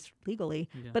babies legally,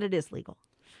 but it is legal.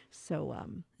 So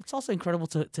it's also incredible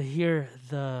to hear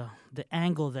the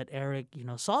angle that Eric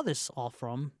saw this all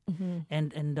from,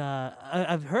 and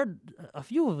I've heard a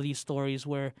few of these stories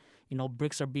where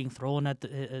bricks are being thrown at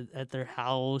their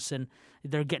house and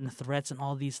they're getting threats and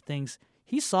all these things.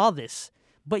 He saw this,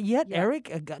 but yet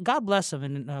Eric, God bless him,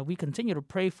 and we continue to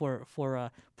pray for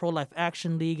Pro-Life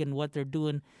Action League and what they're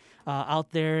doing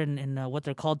out there and what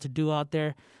they're called to do out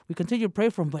there. We continue to pray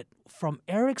for him, but from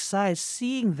Eric's side,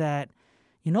 seeing that.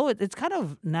 It's kind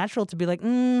of natural to be like,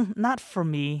 not for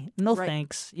me, no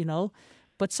thanks,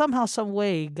 But somehow, some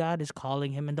way, God is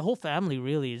calling him, and the whole family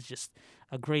really is just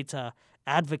a great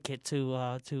advocate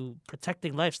to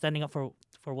protecting life, standing up for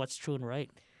what's true and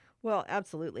right. Well,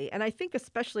 absolutely, and I think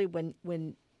especially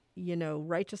when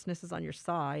righteousness is on your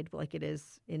side, like it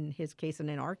is in his case and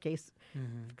in our case,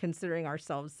 considering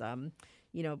ourselves,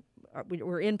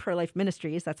 we're in pro-life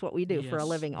ministries. That's what we do for a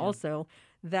living. Also,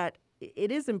 that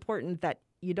it is important that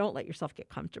you don't let yourself get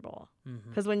comfortable,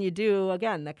 because when you do,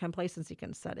 again, that complacency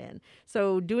can set in.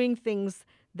 So doing things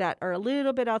that are a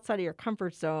little bit outside of your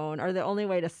comfort zone are the only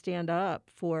way to stand up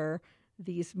for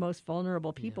these most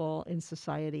vulnerable people in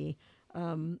society.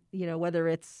 whether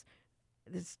it's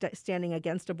standing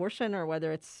against abortion or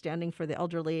whether it's standing for the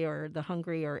elderly or the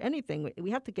hungry or anything.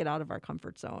 We have to get out of our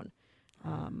comfort zone.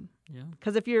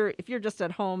 Because if you're just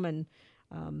at home and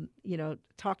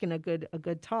talking a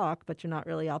good talk, but you're not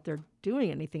really out there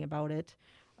doing anything about it,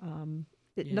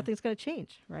 nothing's going to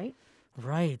change, right?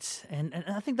 Right, and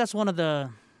I think that's one of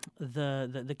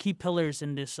the key pillars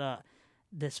in this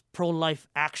pro-life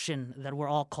action that we're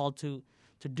all called to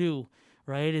do,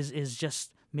 right? Is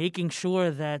just making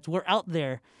sure that we're out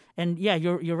there. And yeah,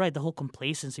 you're right. The whole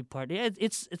complacency part.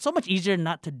 It's so much easier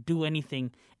not to do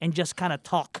anything and just kind of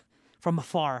talk from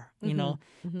afar, you know.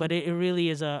 Mm-hmm. But it really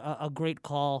is a great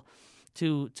call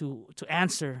to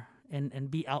answer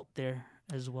and be out there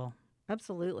as well.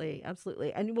 Absolutely.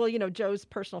 And Joe's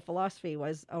personal philosophy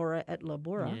was ora et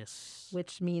labora,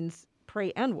 which means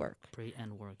pray and work. Pray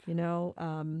and work.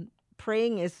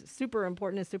 Praying is super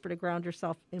important. It's super to ground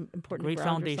yourself. Important. Great to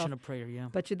ground foundation yourself. Of prayer. Yeah.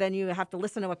 But then you have to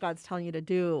listen to what God's telling you to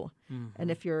do. Mm-hmm. And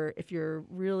if you're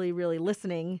really, really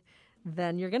listening,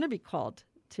 then you're going to be called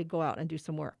to go out and do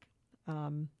some work,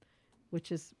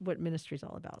 which is what ministry is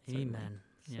all about. Certainly. Amen.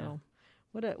 Yeah. So.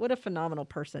 What a phenomenal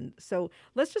person. So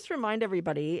let's just remind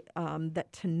everybody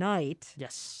that tonight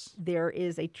there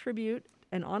is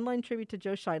an online tribute to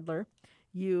Joe Scheidler.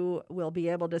 You will be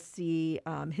able to see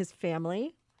his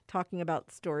family talking about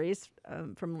stories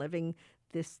from living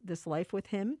this life with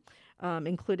him,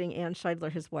 including Ann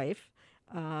Scheidler, his wife,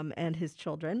 and his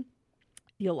children.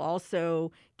 You'll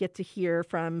also get to hear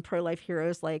from pro-life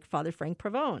heroes like Father Frank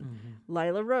Pavone,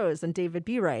 Lila Rose, and David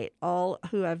B. Wright, all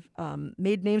who have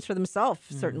made names for themselves,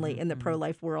 certainly, in the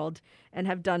pro-life world, and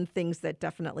have done things that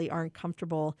definitely aren't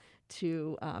comfortable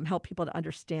to help people to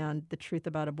understand the truth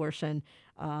about abortion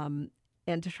and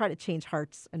to try to change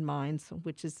hearts and minds,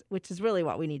 which is really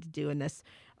what we need to do in this.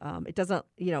 It doesn't,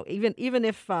 even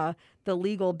if the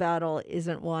legal battle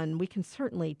isn't won, we can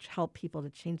certainly help people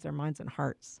to change their minds and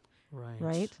hearts.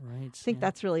 Right. I think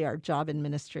that's really our job in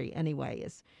ministry anyway,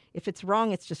 is if it's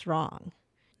wrong, it's just wrong.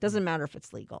 Doesn't matter if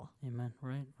it's legal. Amen.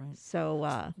 Right.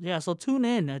 So, so tune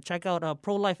in. Check out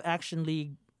Pro-Life Action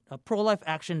League,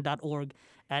 prolifeaction.org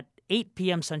at 8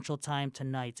 p.m. Central Time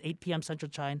tonight. 8 p.m.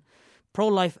 Central Time,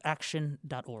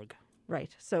 prolifeaction.org.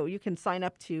 Right. So you can sign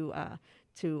up to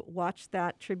watch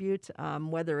that tribute,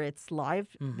 whether it's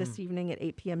live this evening at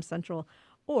 8 p.m. Central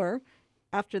or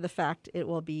after the fact, it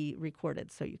will be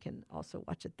recorded, so you can also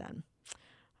watch it then.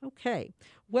 Okay.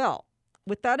 Well,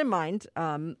 with that in mind,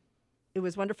 it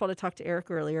was wonderful to talk to Eric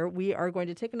earlier. We are going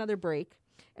to take another break,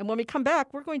 and when we come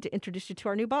back, we're going to introduce you to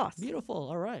our new boss. Beautiful.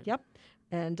 All right. Yep.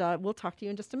 And we'll talk to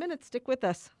you in just a minute. Stick with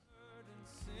us.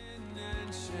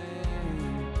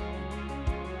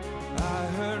 I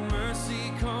heard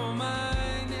mercy call my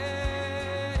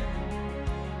name.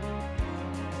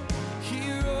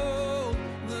 He rolled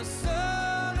the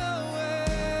sun away.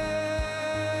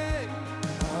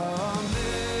 Amen.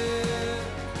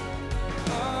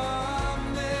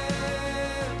 Amen.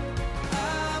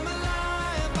 I'm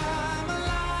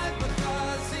alive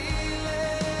because he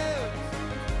lives.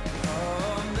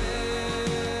 Amen.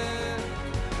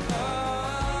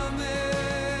 Amen.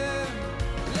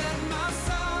 Let my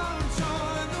song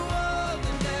join the world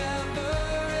and never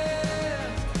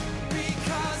end.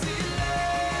 Because he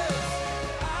lives,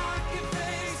 I can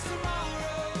face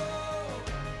tomorrow.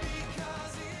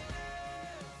 Because he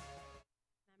lives.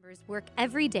 Members work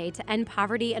every day to end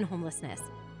poverty and homelessness.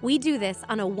 We do this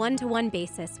on a one-to-one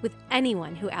basis with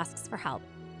anyone who asks for help.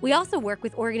 We also work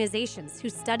with organizations who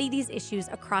study these issues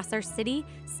across our city,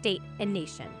 state, and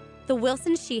nation. The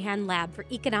Wilson Sheehan Lab for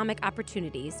Economic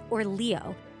Opportunities, or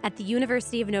LEO, at the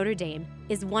University of Notre Dame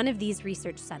is one of these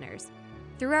research centers.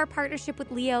 Through our partnership with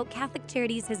LEO, Catholic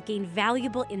Charities has gained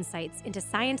valuable insights into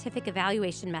scientific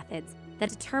evaluation methods that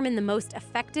determine the most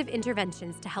effective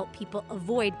interventions to help people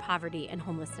avoid poverty and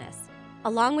homelessness.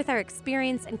 Along with our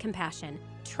experience and compassion,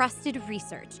 trusted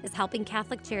research is helping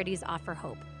Catholic Charities offer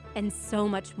hope and so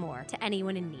much more to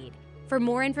anyone in need. For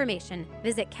more information,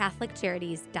 visit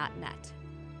catholiccharities.net.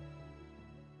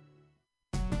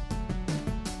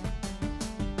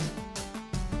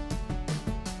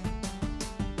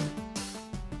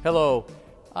 Hello,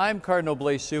 I'm Cardinal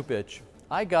Blaise Cupich.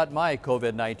 I got my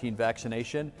COVID-19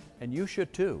 vaccination, and you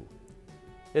should too.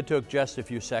 It took just a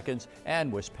few seconds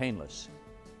and was painless.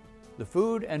 The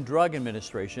Food and Drug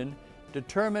Administration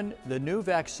determined the new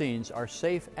vaccines are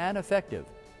safe and effective,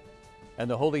 and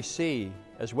the Holy See,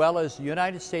 as well as the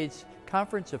United States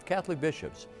Conference of Catholic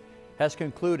Bishops, has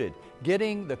concluded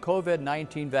getting the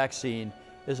COVID-19 vaccine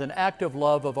is an act of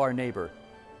love of our neighbor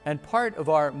and part of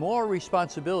our moral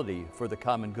responsibility for the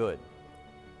common good.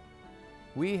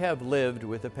 We have lived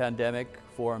with the pandemic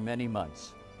for many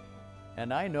months,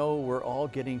 and I know we're all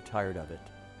getting tired of it.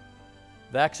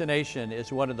 Vaccination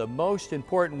is one of the most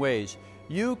important ways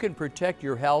you can protect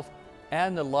your health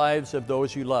and the lives of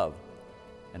those you love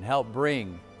and help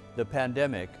bring the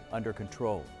pandemic under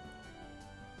control.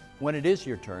 When it is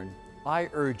your turn, I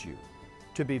urge you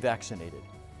to be vaccinated.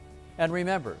 And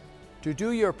remember to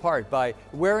do your part by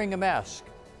wearing a mask,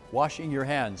 washing your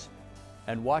hands,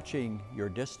 and watching your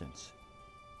distance.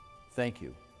 Thank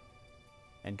you,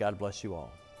 and God bless you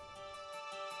all.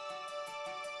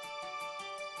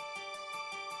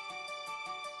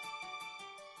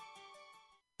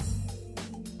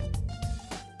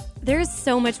 There is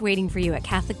so much waiting for you at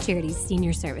Catholic Charities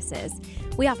Senior Services.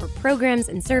 We offer programs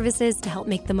and services to help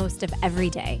make the most of every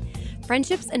day.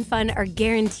 Friendships and fun are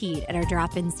guaranteed at our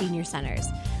drop-in senior centers.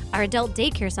 Our adult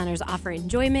daycare centers offer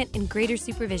enjoyment and greater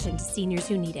supervision to seniors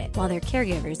who need it, while their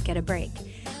caregivers get a break.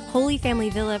 Holy Family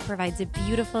Villa provides a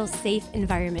beautiful, safe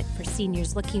environment for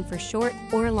seniors looking for short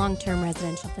or long-term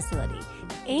residential facility.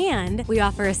 And we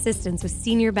offer assistance with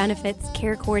senior benefits,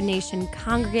 care coordination,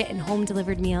 congregate and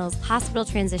home-delivered meals, hospital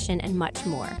transition, and much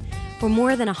more. For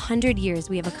more than 100 years,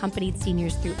 we have accompanied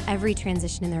seniors through every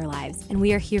transition in their lives, and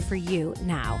we are here for you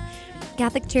now.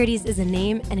 Catholic Charities is a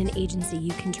name and an agency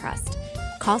you can trust.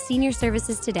 Call Senior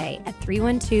Services today at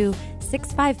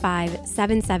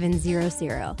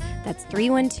 312-655-7700. That's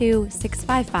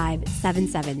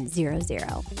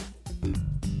 312-655-7700.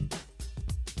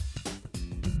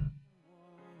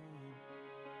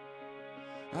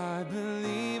 I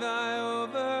believe I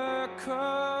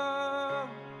overcome.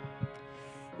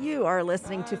 You are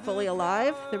listening to Fully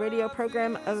Alive, the radio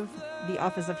program of the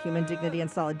Office of Human Dignity and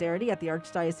Solidarity at the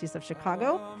Archdiocese of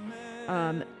Chicago.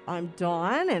 I'm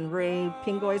Dawn, and Ray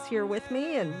Pingoy is here with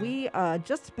me, and we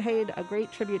just paid a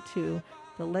great tribute to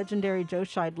the legendary Joe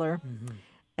Scheidler. Mm-hmm.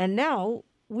 And now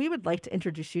we would like to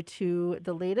introduce you to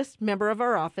the latest member of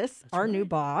our office, new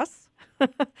boss.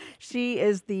 She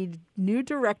is the new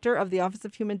director of the Office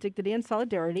of Human Dignity and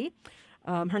Solidarity.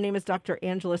 Her name is Dr.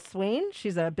 Angela Swain.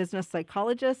 She's a business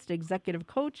psychologist, executive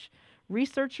coach,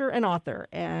 researcher, and author.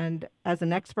 And as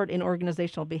an expert in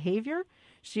organizational behavior,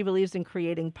 she believes in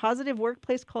creating positive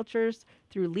workplace cultures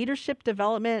through leadership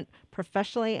development,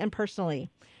 professionally and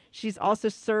personally. She's also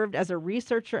served as a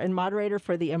researcher and moderator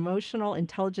for the Emotional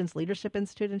Intelligence Leadership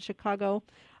Institute in Chicago.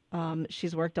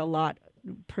 She's worked a lot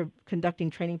conducting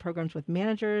training programs with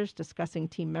managers, discussing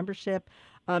team membership.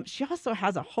 She also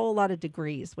has a whole lot of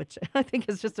degrees, which I think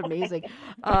is just amazing.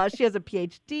 She has a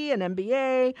PhD, an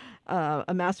MBA,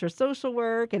 a Master of Social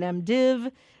Work, an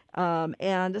MDiv,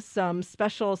 and some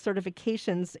special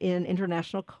certifications in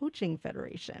International Coaching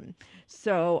Federation.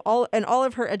 So all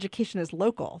of her education is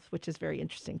local, which is very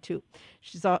interesting too.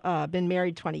 She's been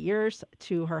married 20 years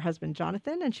to her husband,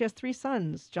 Jonathan, and she has 3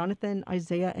 sons, Jonathan,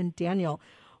 Isaiah, and Daniel.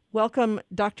 Welcome,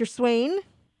 Dr. Swain.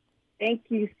 Thank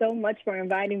you so much for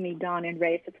inviting me, Dawn and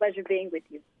Ray. It's a pleasure being with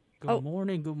you. Good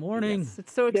morning. Good morning. Yes,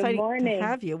 it's so exciting to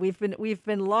have you. We've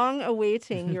been long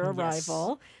awaiting your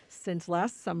arrival since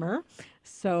last summer,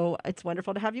 so it's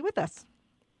wonderful to have you with us.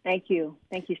 Thank you.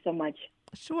 Thank you so much.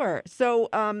 Sure. So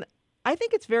I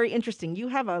think it's very interesting. You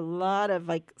have a lot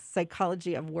of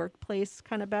psychology of workplace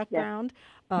kind of background,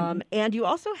 and you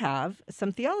also have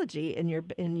some theology in your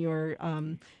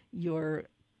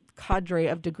cadre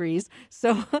of degrees.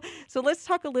 So let's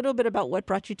talk a little bit about what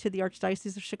brought you to the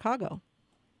Archdiocese of Chicago.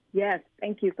 Yes,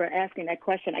 thank you for asking that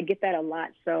question. I get that a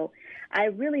lot. So I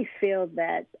really feel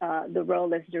that the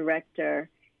role as director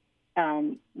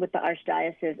with the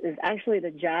Archdiocese is actually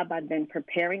the job I've been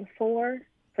preparing for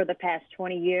the past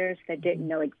 20 years that didn't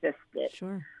know existed.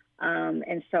 Sure.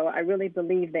 And so I really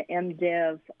believe the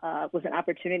MDiv was an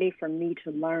opportunity for me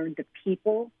to learn the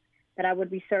people that I would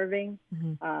be serving.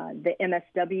 Mm-hmm. The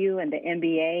MSW and the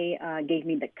MBA gave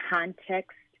me the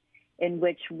context in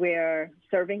which we're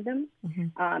serving them. Mm-hmm.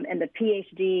 And the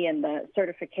PhD and the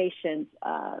certifications,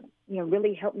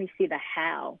 really helped me see the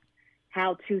how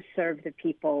to serve the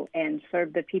people and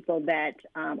serve the people that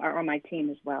are on my team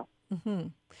as well. Mm-hmm.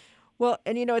 Well,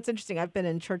 and it's interesting. I've been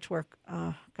in church work,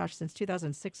 since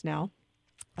 2006 now.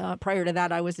 Prior to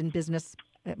that, I was in business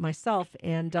myself,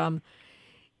 and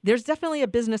there's definitely a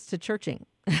business to churching.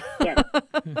 Yes,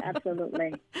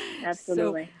 absolutely.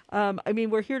 Absolutely. So,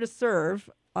 we're here to serve,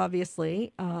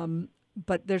 obviously,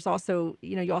 but there's also,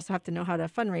 you also have to know how to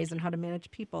fundraise and how to manage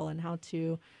people and how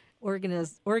to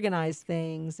organize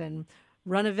things and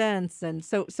run events. And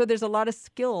so there's a lot of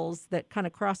skills that kind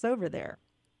of cross over there.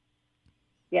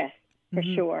 Yes, for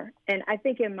sure. And I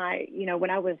think in my, when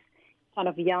I was kind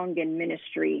of young in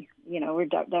ministry, we're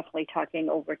definitely talking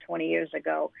over 20 years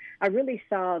ago, I really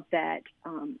saw that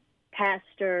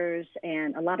pastors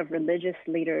and a lot of religious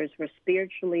leaders were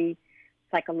spiritually,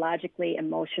 psychologically,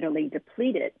 emotionally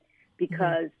depleted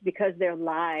because their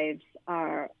lives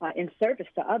are in service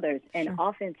to others. And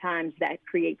oftentimes that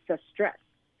creates a stress,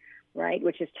 right,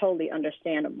 which is totally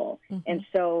understandable. And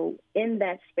so in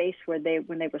that space when they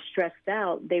were stressed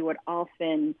out, they would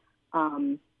often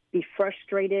be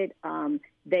frustrated.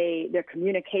 Their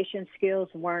communication skills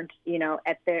weren't,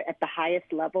 at the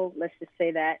highest level, let's just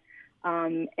say that.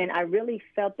 And I really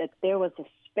felt that there was a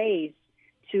space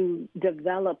to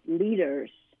develop leaders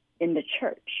in the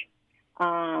church.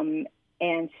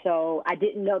 And so I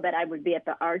didn't know that I would be at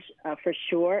the Arch for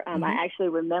sure. I actually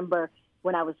remember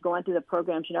when I was going through the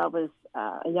programs, I was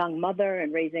a young mother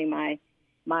and raising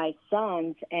my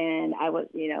sons. And I was,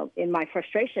 in my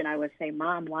frustration, I would say,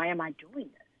 Mom, why am I doing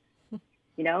this?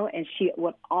 And she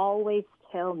would always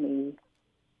tell me,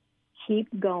 keep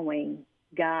going.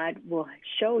 God will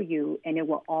show you, and it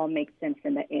will all make sense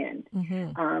in the end.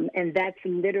 And that's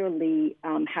literally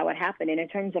how it happened. And in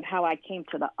terms of how I came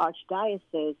to the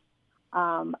Archdiocese,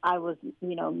 I was,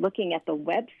 looking at the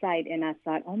website, and I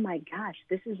thought, oh, my gosh,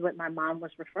 this is what my mom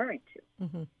was referring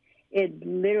to. It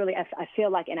literally, I feel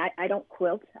like, and I don't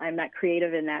quilt. I'm not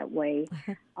creative in that way,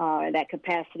 that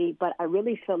capacity. But I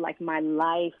really feel like my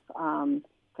life,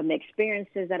 from the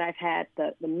experiences that I've had,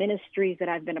 the ministries that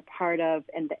I've been a part of,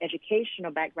 and the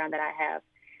educational background that I have,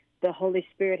 the Holy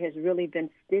Spirit has really been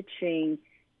stitching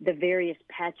the various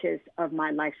patches of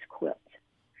my life's quilt.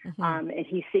 And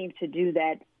he seemed to do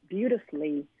that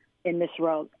beautifully in this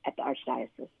role at the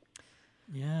Archdiocese.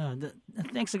 Yeah,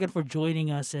 thanks again for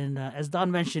joining us. And as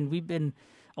Don mentioned, we've been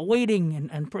awaiting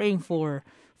and praying for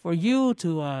you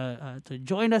to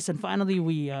join us. And finally,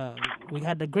 we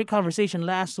had a great conversation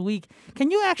last week.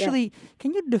 Can you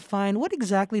define what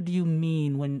exactly do you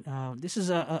mean when this is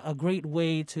a great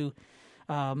way to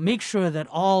make sure that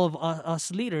all of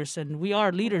us leaders, and we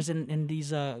are leaders in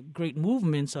these great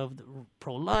movements of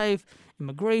pro-life,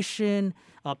 immigration,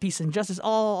 peace and justice,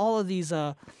 all of these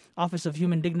Office of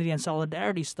Human Dignity and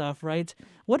Solidarity stuff, right?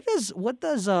 What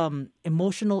does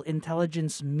emotional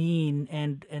intelligence mean,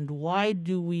 and why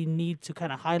do we need to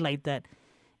kind of highlight that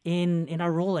in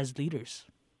our role as leaders?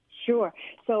 Sure.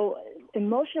 So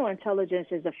emotional intelligence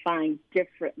is defined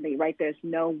differently, right? There's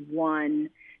no one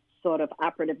sort of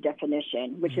operative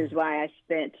definition, which is why I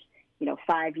spent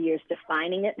 5 years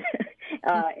defining it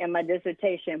in my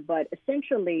dissertation. But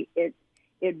essentially, it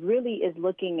really is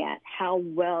looking at how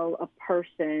well a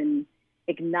person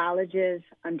acknowledges,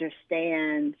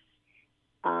 understands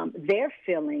their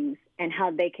feelings, and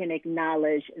how they can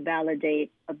acknowledge,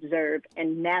 validate, observe,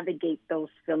 and navigate those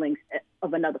feelings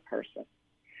of another person.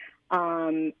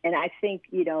 And I think,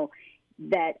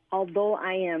 that although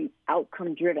I am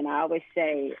outcome driven, I always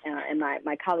say, and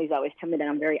my colleagues always tell me that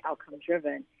I'm very outcome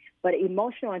driven, but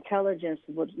emotional intelligence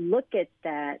would look at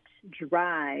that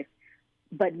drive,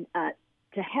 but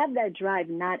to have that drive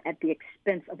not at the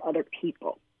expense of other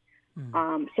people.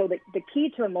 So the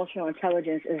key to emotional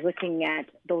intelligence is looking at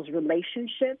those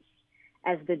relationships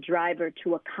as the driver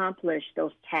to accomplish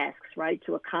those tasks, right?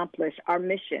 To accomplish our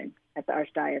mission at the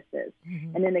Archdiocese.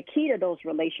 And then the key to those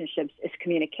relationships is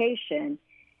communication.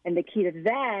 And the key to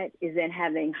that is then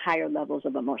having higher levels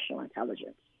of emotional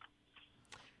intelligence.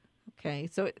 Okay.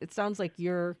 So it sounds like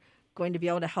you're going to be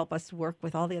able to help us work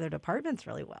with all the other departments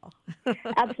really well.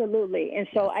 Absolutely. And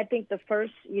so I think the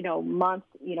first, month,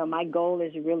 my goal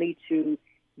is really to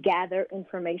gather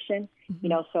information,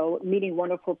 so meeting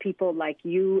wonderful people like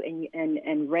you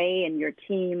and Ray and your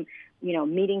team,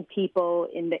 meeting people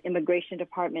in the immigration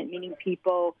department, meeting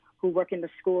people who work in the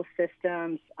school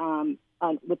systems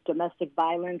with domestic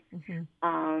violence,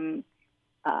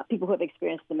 people who have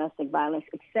experienced domestic violence,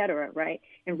 et cetera, right?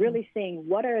 And really seeing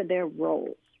what are their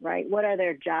roles, right? What are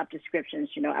their job descriptions?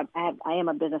 I am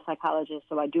a business psychologist,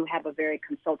 so I do have a very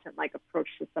consultant-like approach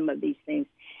to some of these things.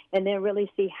 And then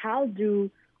really see how do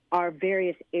our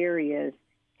various areas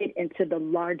fit into the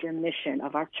larger mission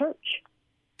of our church,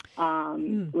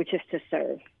 which is to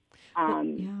serve.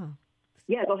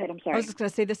 Yeah, go ahead. I'm sorry. I was just going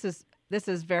to say this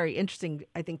is very interesting,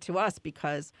 I think, to us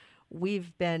because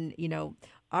we've been,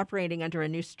 operating under a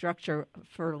new structure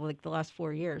for like the last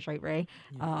 4 years, right, Ray?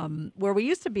 Where we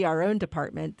used to be our own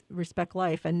department, Respect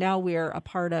Life, and now we're a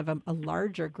part of a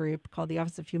larger group called the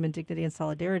Office of Human Dignity and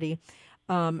Solidarity.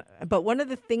 But one of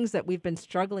the things that we've been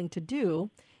struggling to do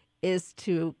is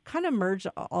to kind of merge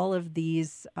all of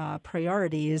these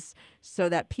priorities so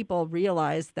that people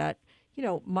realize that,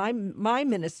 my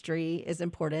ministry is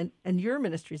important and your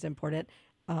ministry is important.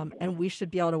 And we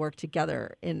should be able to work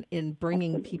together in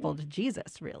bringing people to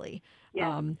Jesus, really.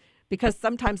 Because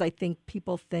sometimes I think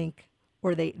people think,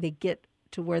 or they get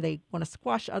to where they want to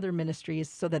squash other ministries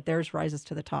so that theirs rises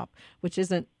to the top, which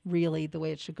isn't really the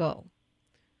way it should go.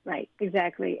 Right,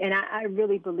 exactly. And I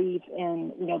really believe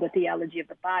in, the theology of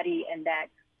the body, and that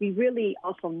we really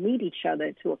also need each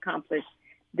other to accomplish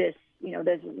this.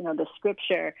 There's, the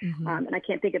scripture, and I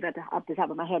can't think of it off the top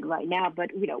of my head right now,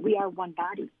 but, we are one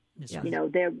body. Yes.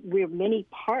 We're many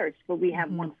parts, but we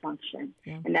have one function.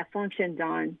 Yeah. And that function,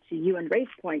 Dawn, to you and Ray's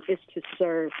point, is to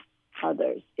serve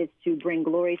others. It's to bring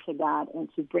glory to God and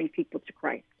to bring people to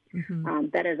Christ.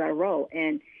 That is our role.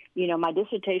 And, my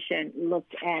dissertation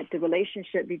looked at the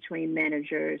relationship between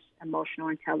managers, emotional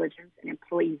intelligence, and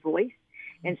employee voice.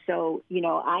 And so,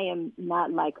 I am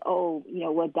not like,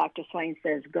 what Dr. Swain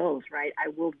says goes, right? I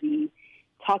will be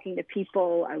talking to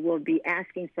people. I will be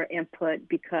asking for input,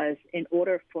 because in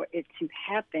order for it to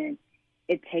happen,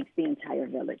 it takes the entire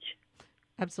village.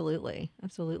 Absolutely.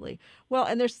 Absolutely. Well,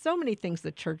 and there's so many things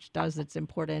the church does that's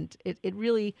important. It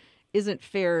really isn't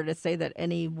fair to say that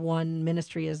any one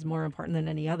ministry is more important than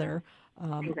any other.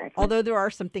 Exactly. Although there are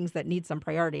some things that need some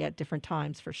priority at different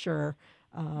times, for sure.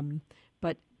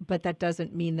 But that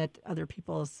doesn't mean that other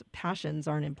people's passions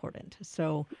aren't important.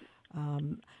 So,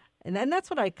 and then that's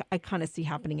what I kind of see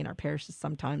happening in our parishes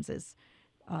sometimes is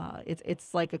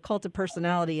it's like a cult of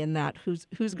personality in that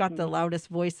who's got the loudest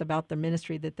voice about the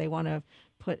ministry that they want to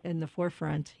put in the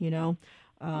forefront,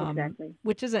 Exactly.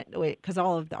 Which isn't, because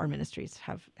all of our ministries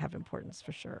have importance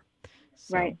for sure.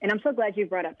 So. Right. And I'm so glad you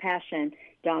brought up passion,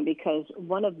 Dawn, because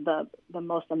one of the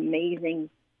most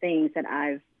amazing things that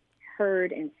I've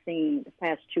heard and seen the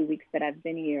past 2 weeks that I've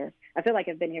been here, I feel like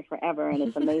I've been here forever, and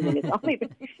it's amazing.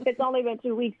 It's only been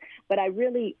 2 weeks, but I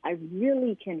really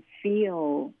can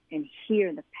feel and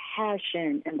hear the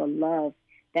passion and the love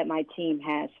that my team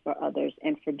has for others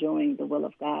and for doing the will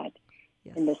of God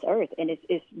in this earth. And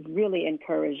it's really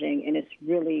encouraging, and it's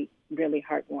really, really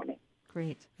heartwarming.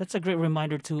 Great. That's a great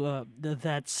reminder to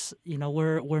that's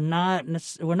we're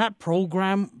not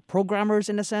programmers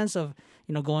in the sense of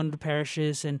going to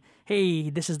parishes and, hey,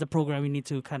 this is the program you need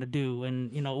to kind of do,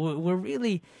 and we're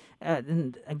really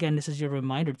and again, this is your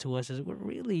reminder to us, is we're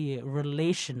really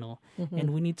relational, and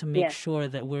we need to make sure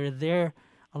that we're there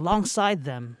alongside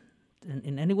them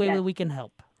in any way that we can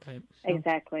help. Right. So,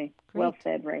 exactly. Great. Well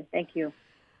said, Ray. Thank you.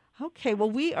 Okay, well,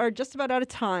 we are just about out of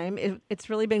time. It's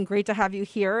really been great to have you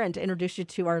here and to introduce you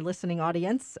to our listening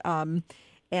audience. And,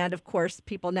 of course,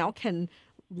 people now can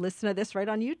listen to this right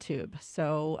on YouTube.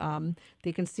 So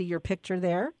they can see your picture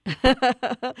there,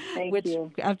 Thank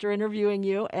you. After interviewing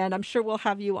you. And I'm sure we'll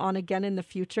have you on again in the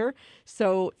future.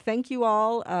 So thank you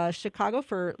all, Chicago,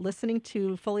 for listening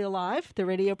to Fully Alive, the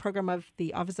radio program of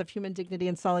the Office of Human Dignity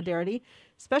and Solidarity.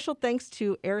 Special thanks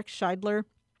to Eric Scheidler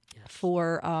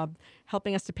for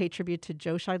helping us to pay tribute to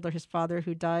Joe Scheidler, his father,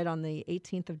 who died on the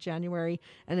 18th of January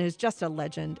and is just a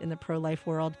legend in the pro-life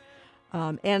world.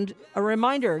 And a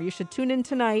reminder, you should tune in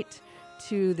tonight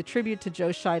to the tribute to Joe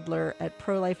Scheidler at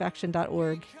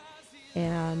prolifeaction.org.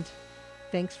 And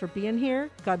thanks for being here.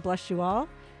 God bless you all.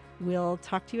 We'll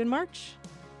talk to you in March.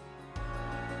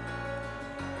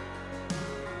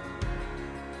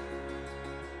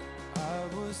 I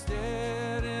was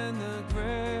dead in the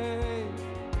grave.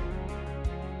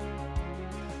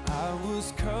 I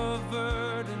was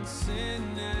covered in sin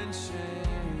and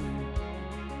shame.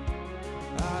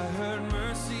 I heard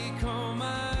mercy call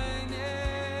my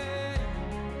name.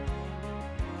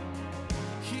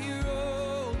 He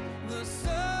rolled the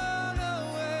sun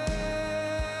away.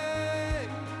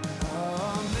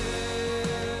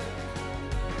 Amen.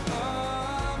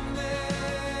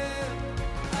 Amen.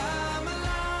 I'm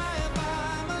alive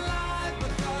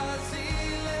because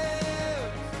he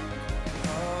lives.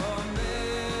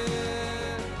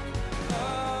 Amen.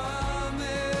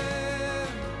 Amen.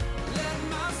 Let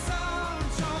my soul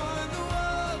join the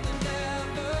world and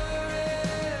never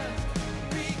end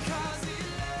because he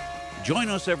lives. Join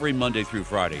us every Monday through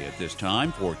Friday at this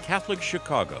time for Catholic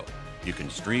Chicago. You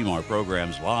can stream our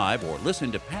programs live or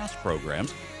listen to past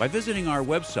programs by visiting our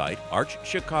website,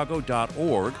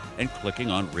 archchicago.org, and clicking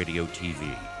on Radio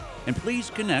TV. And please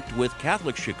connect with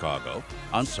Catholic Chicago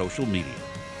on social media.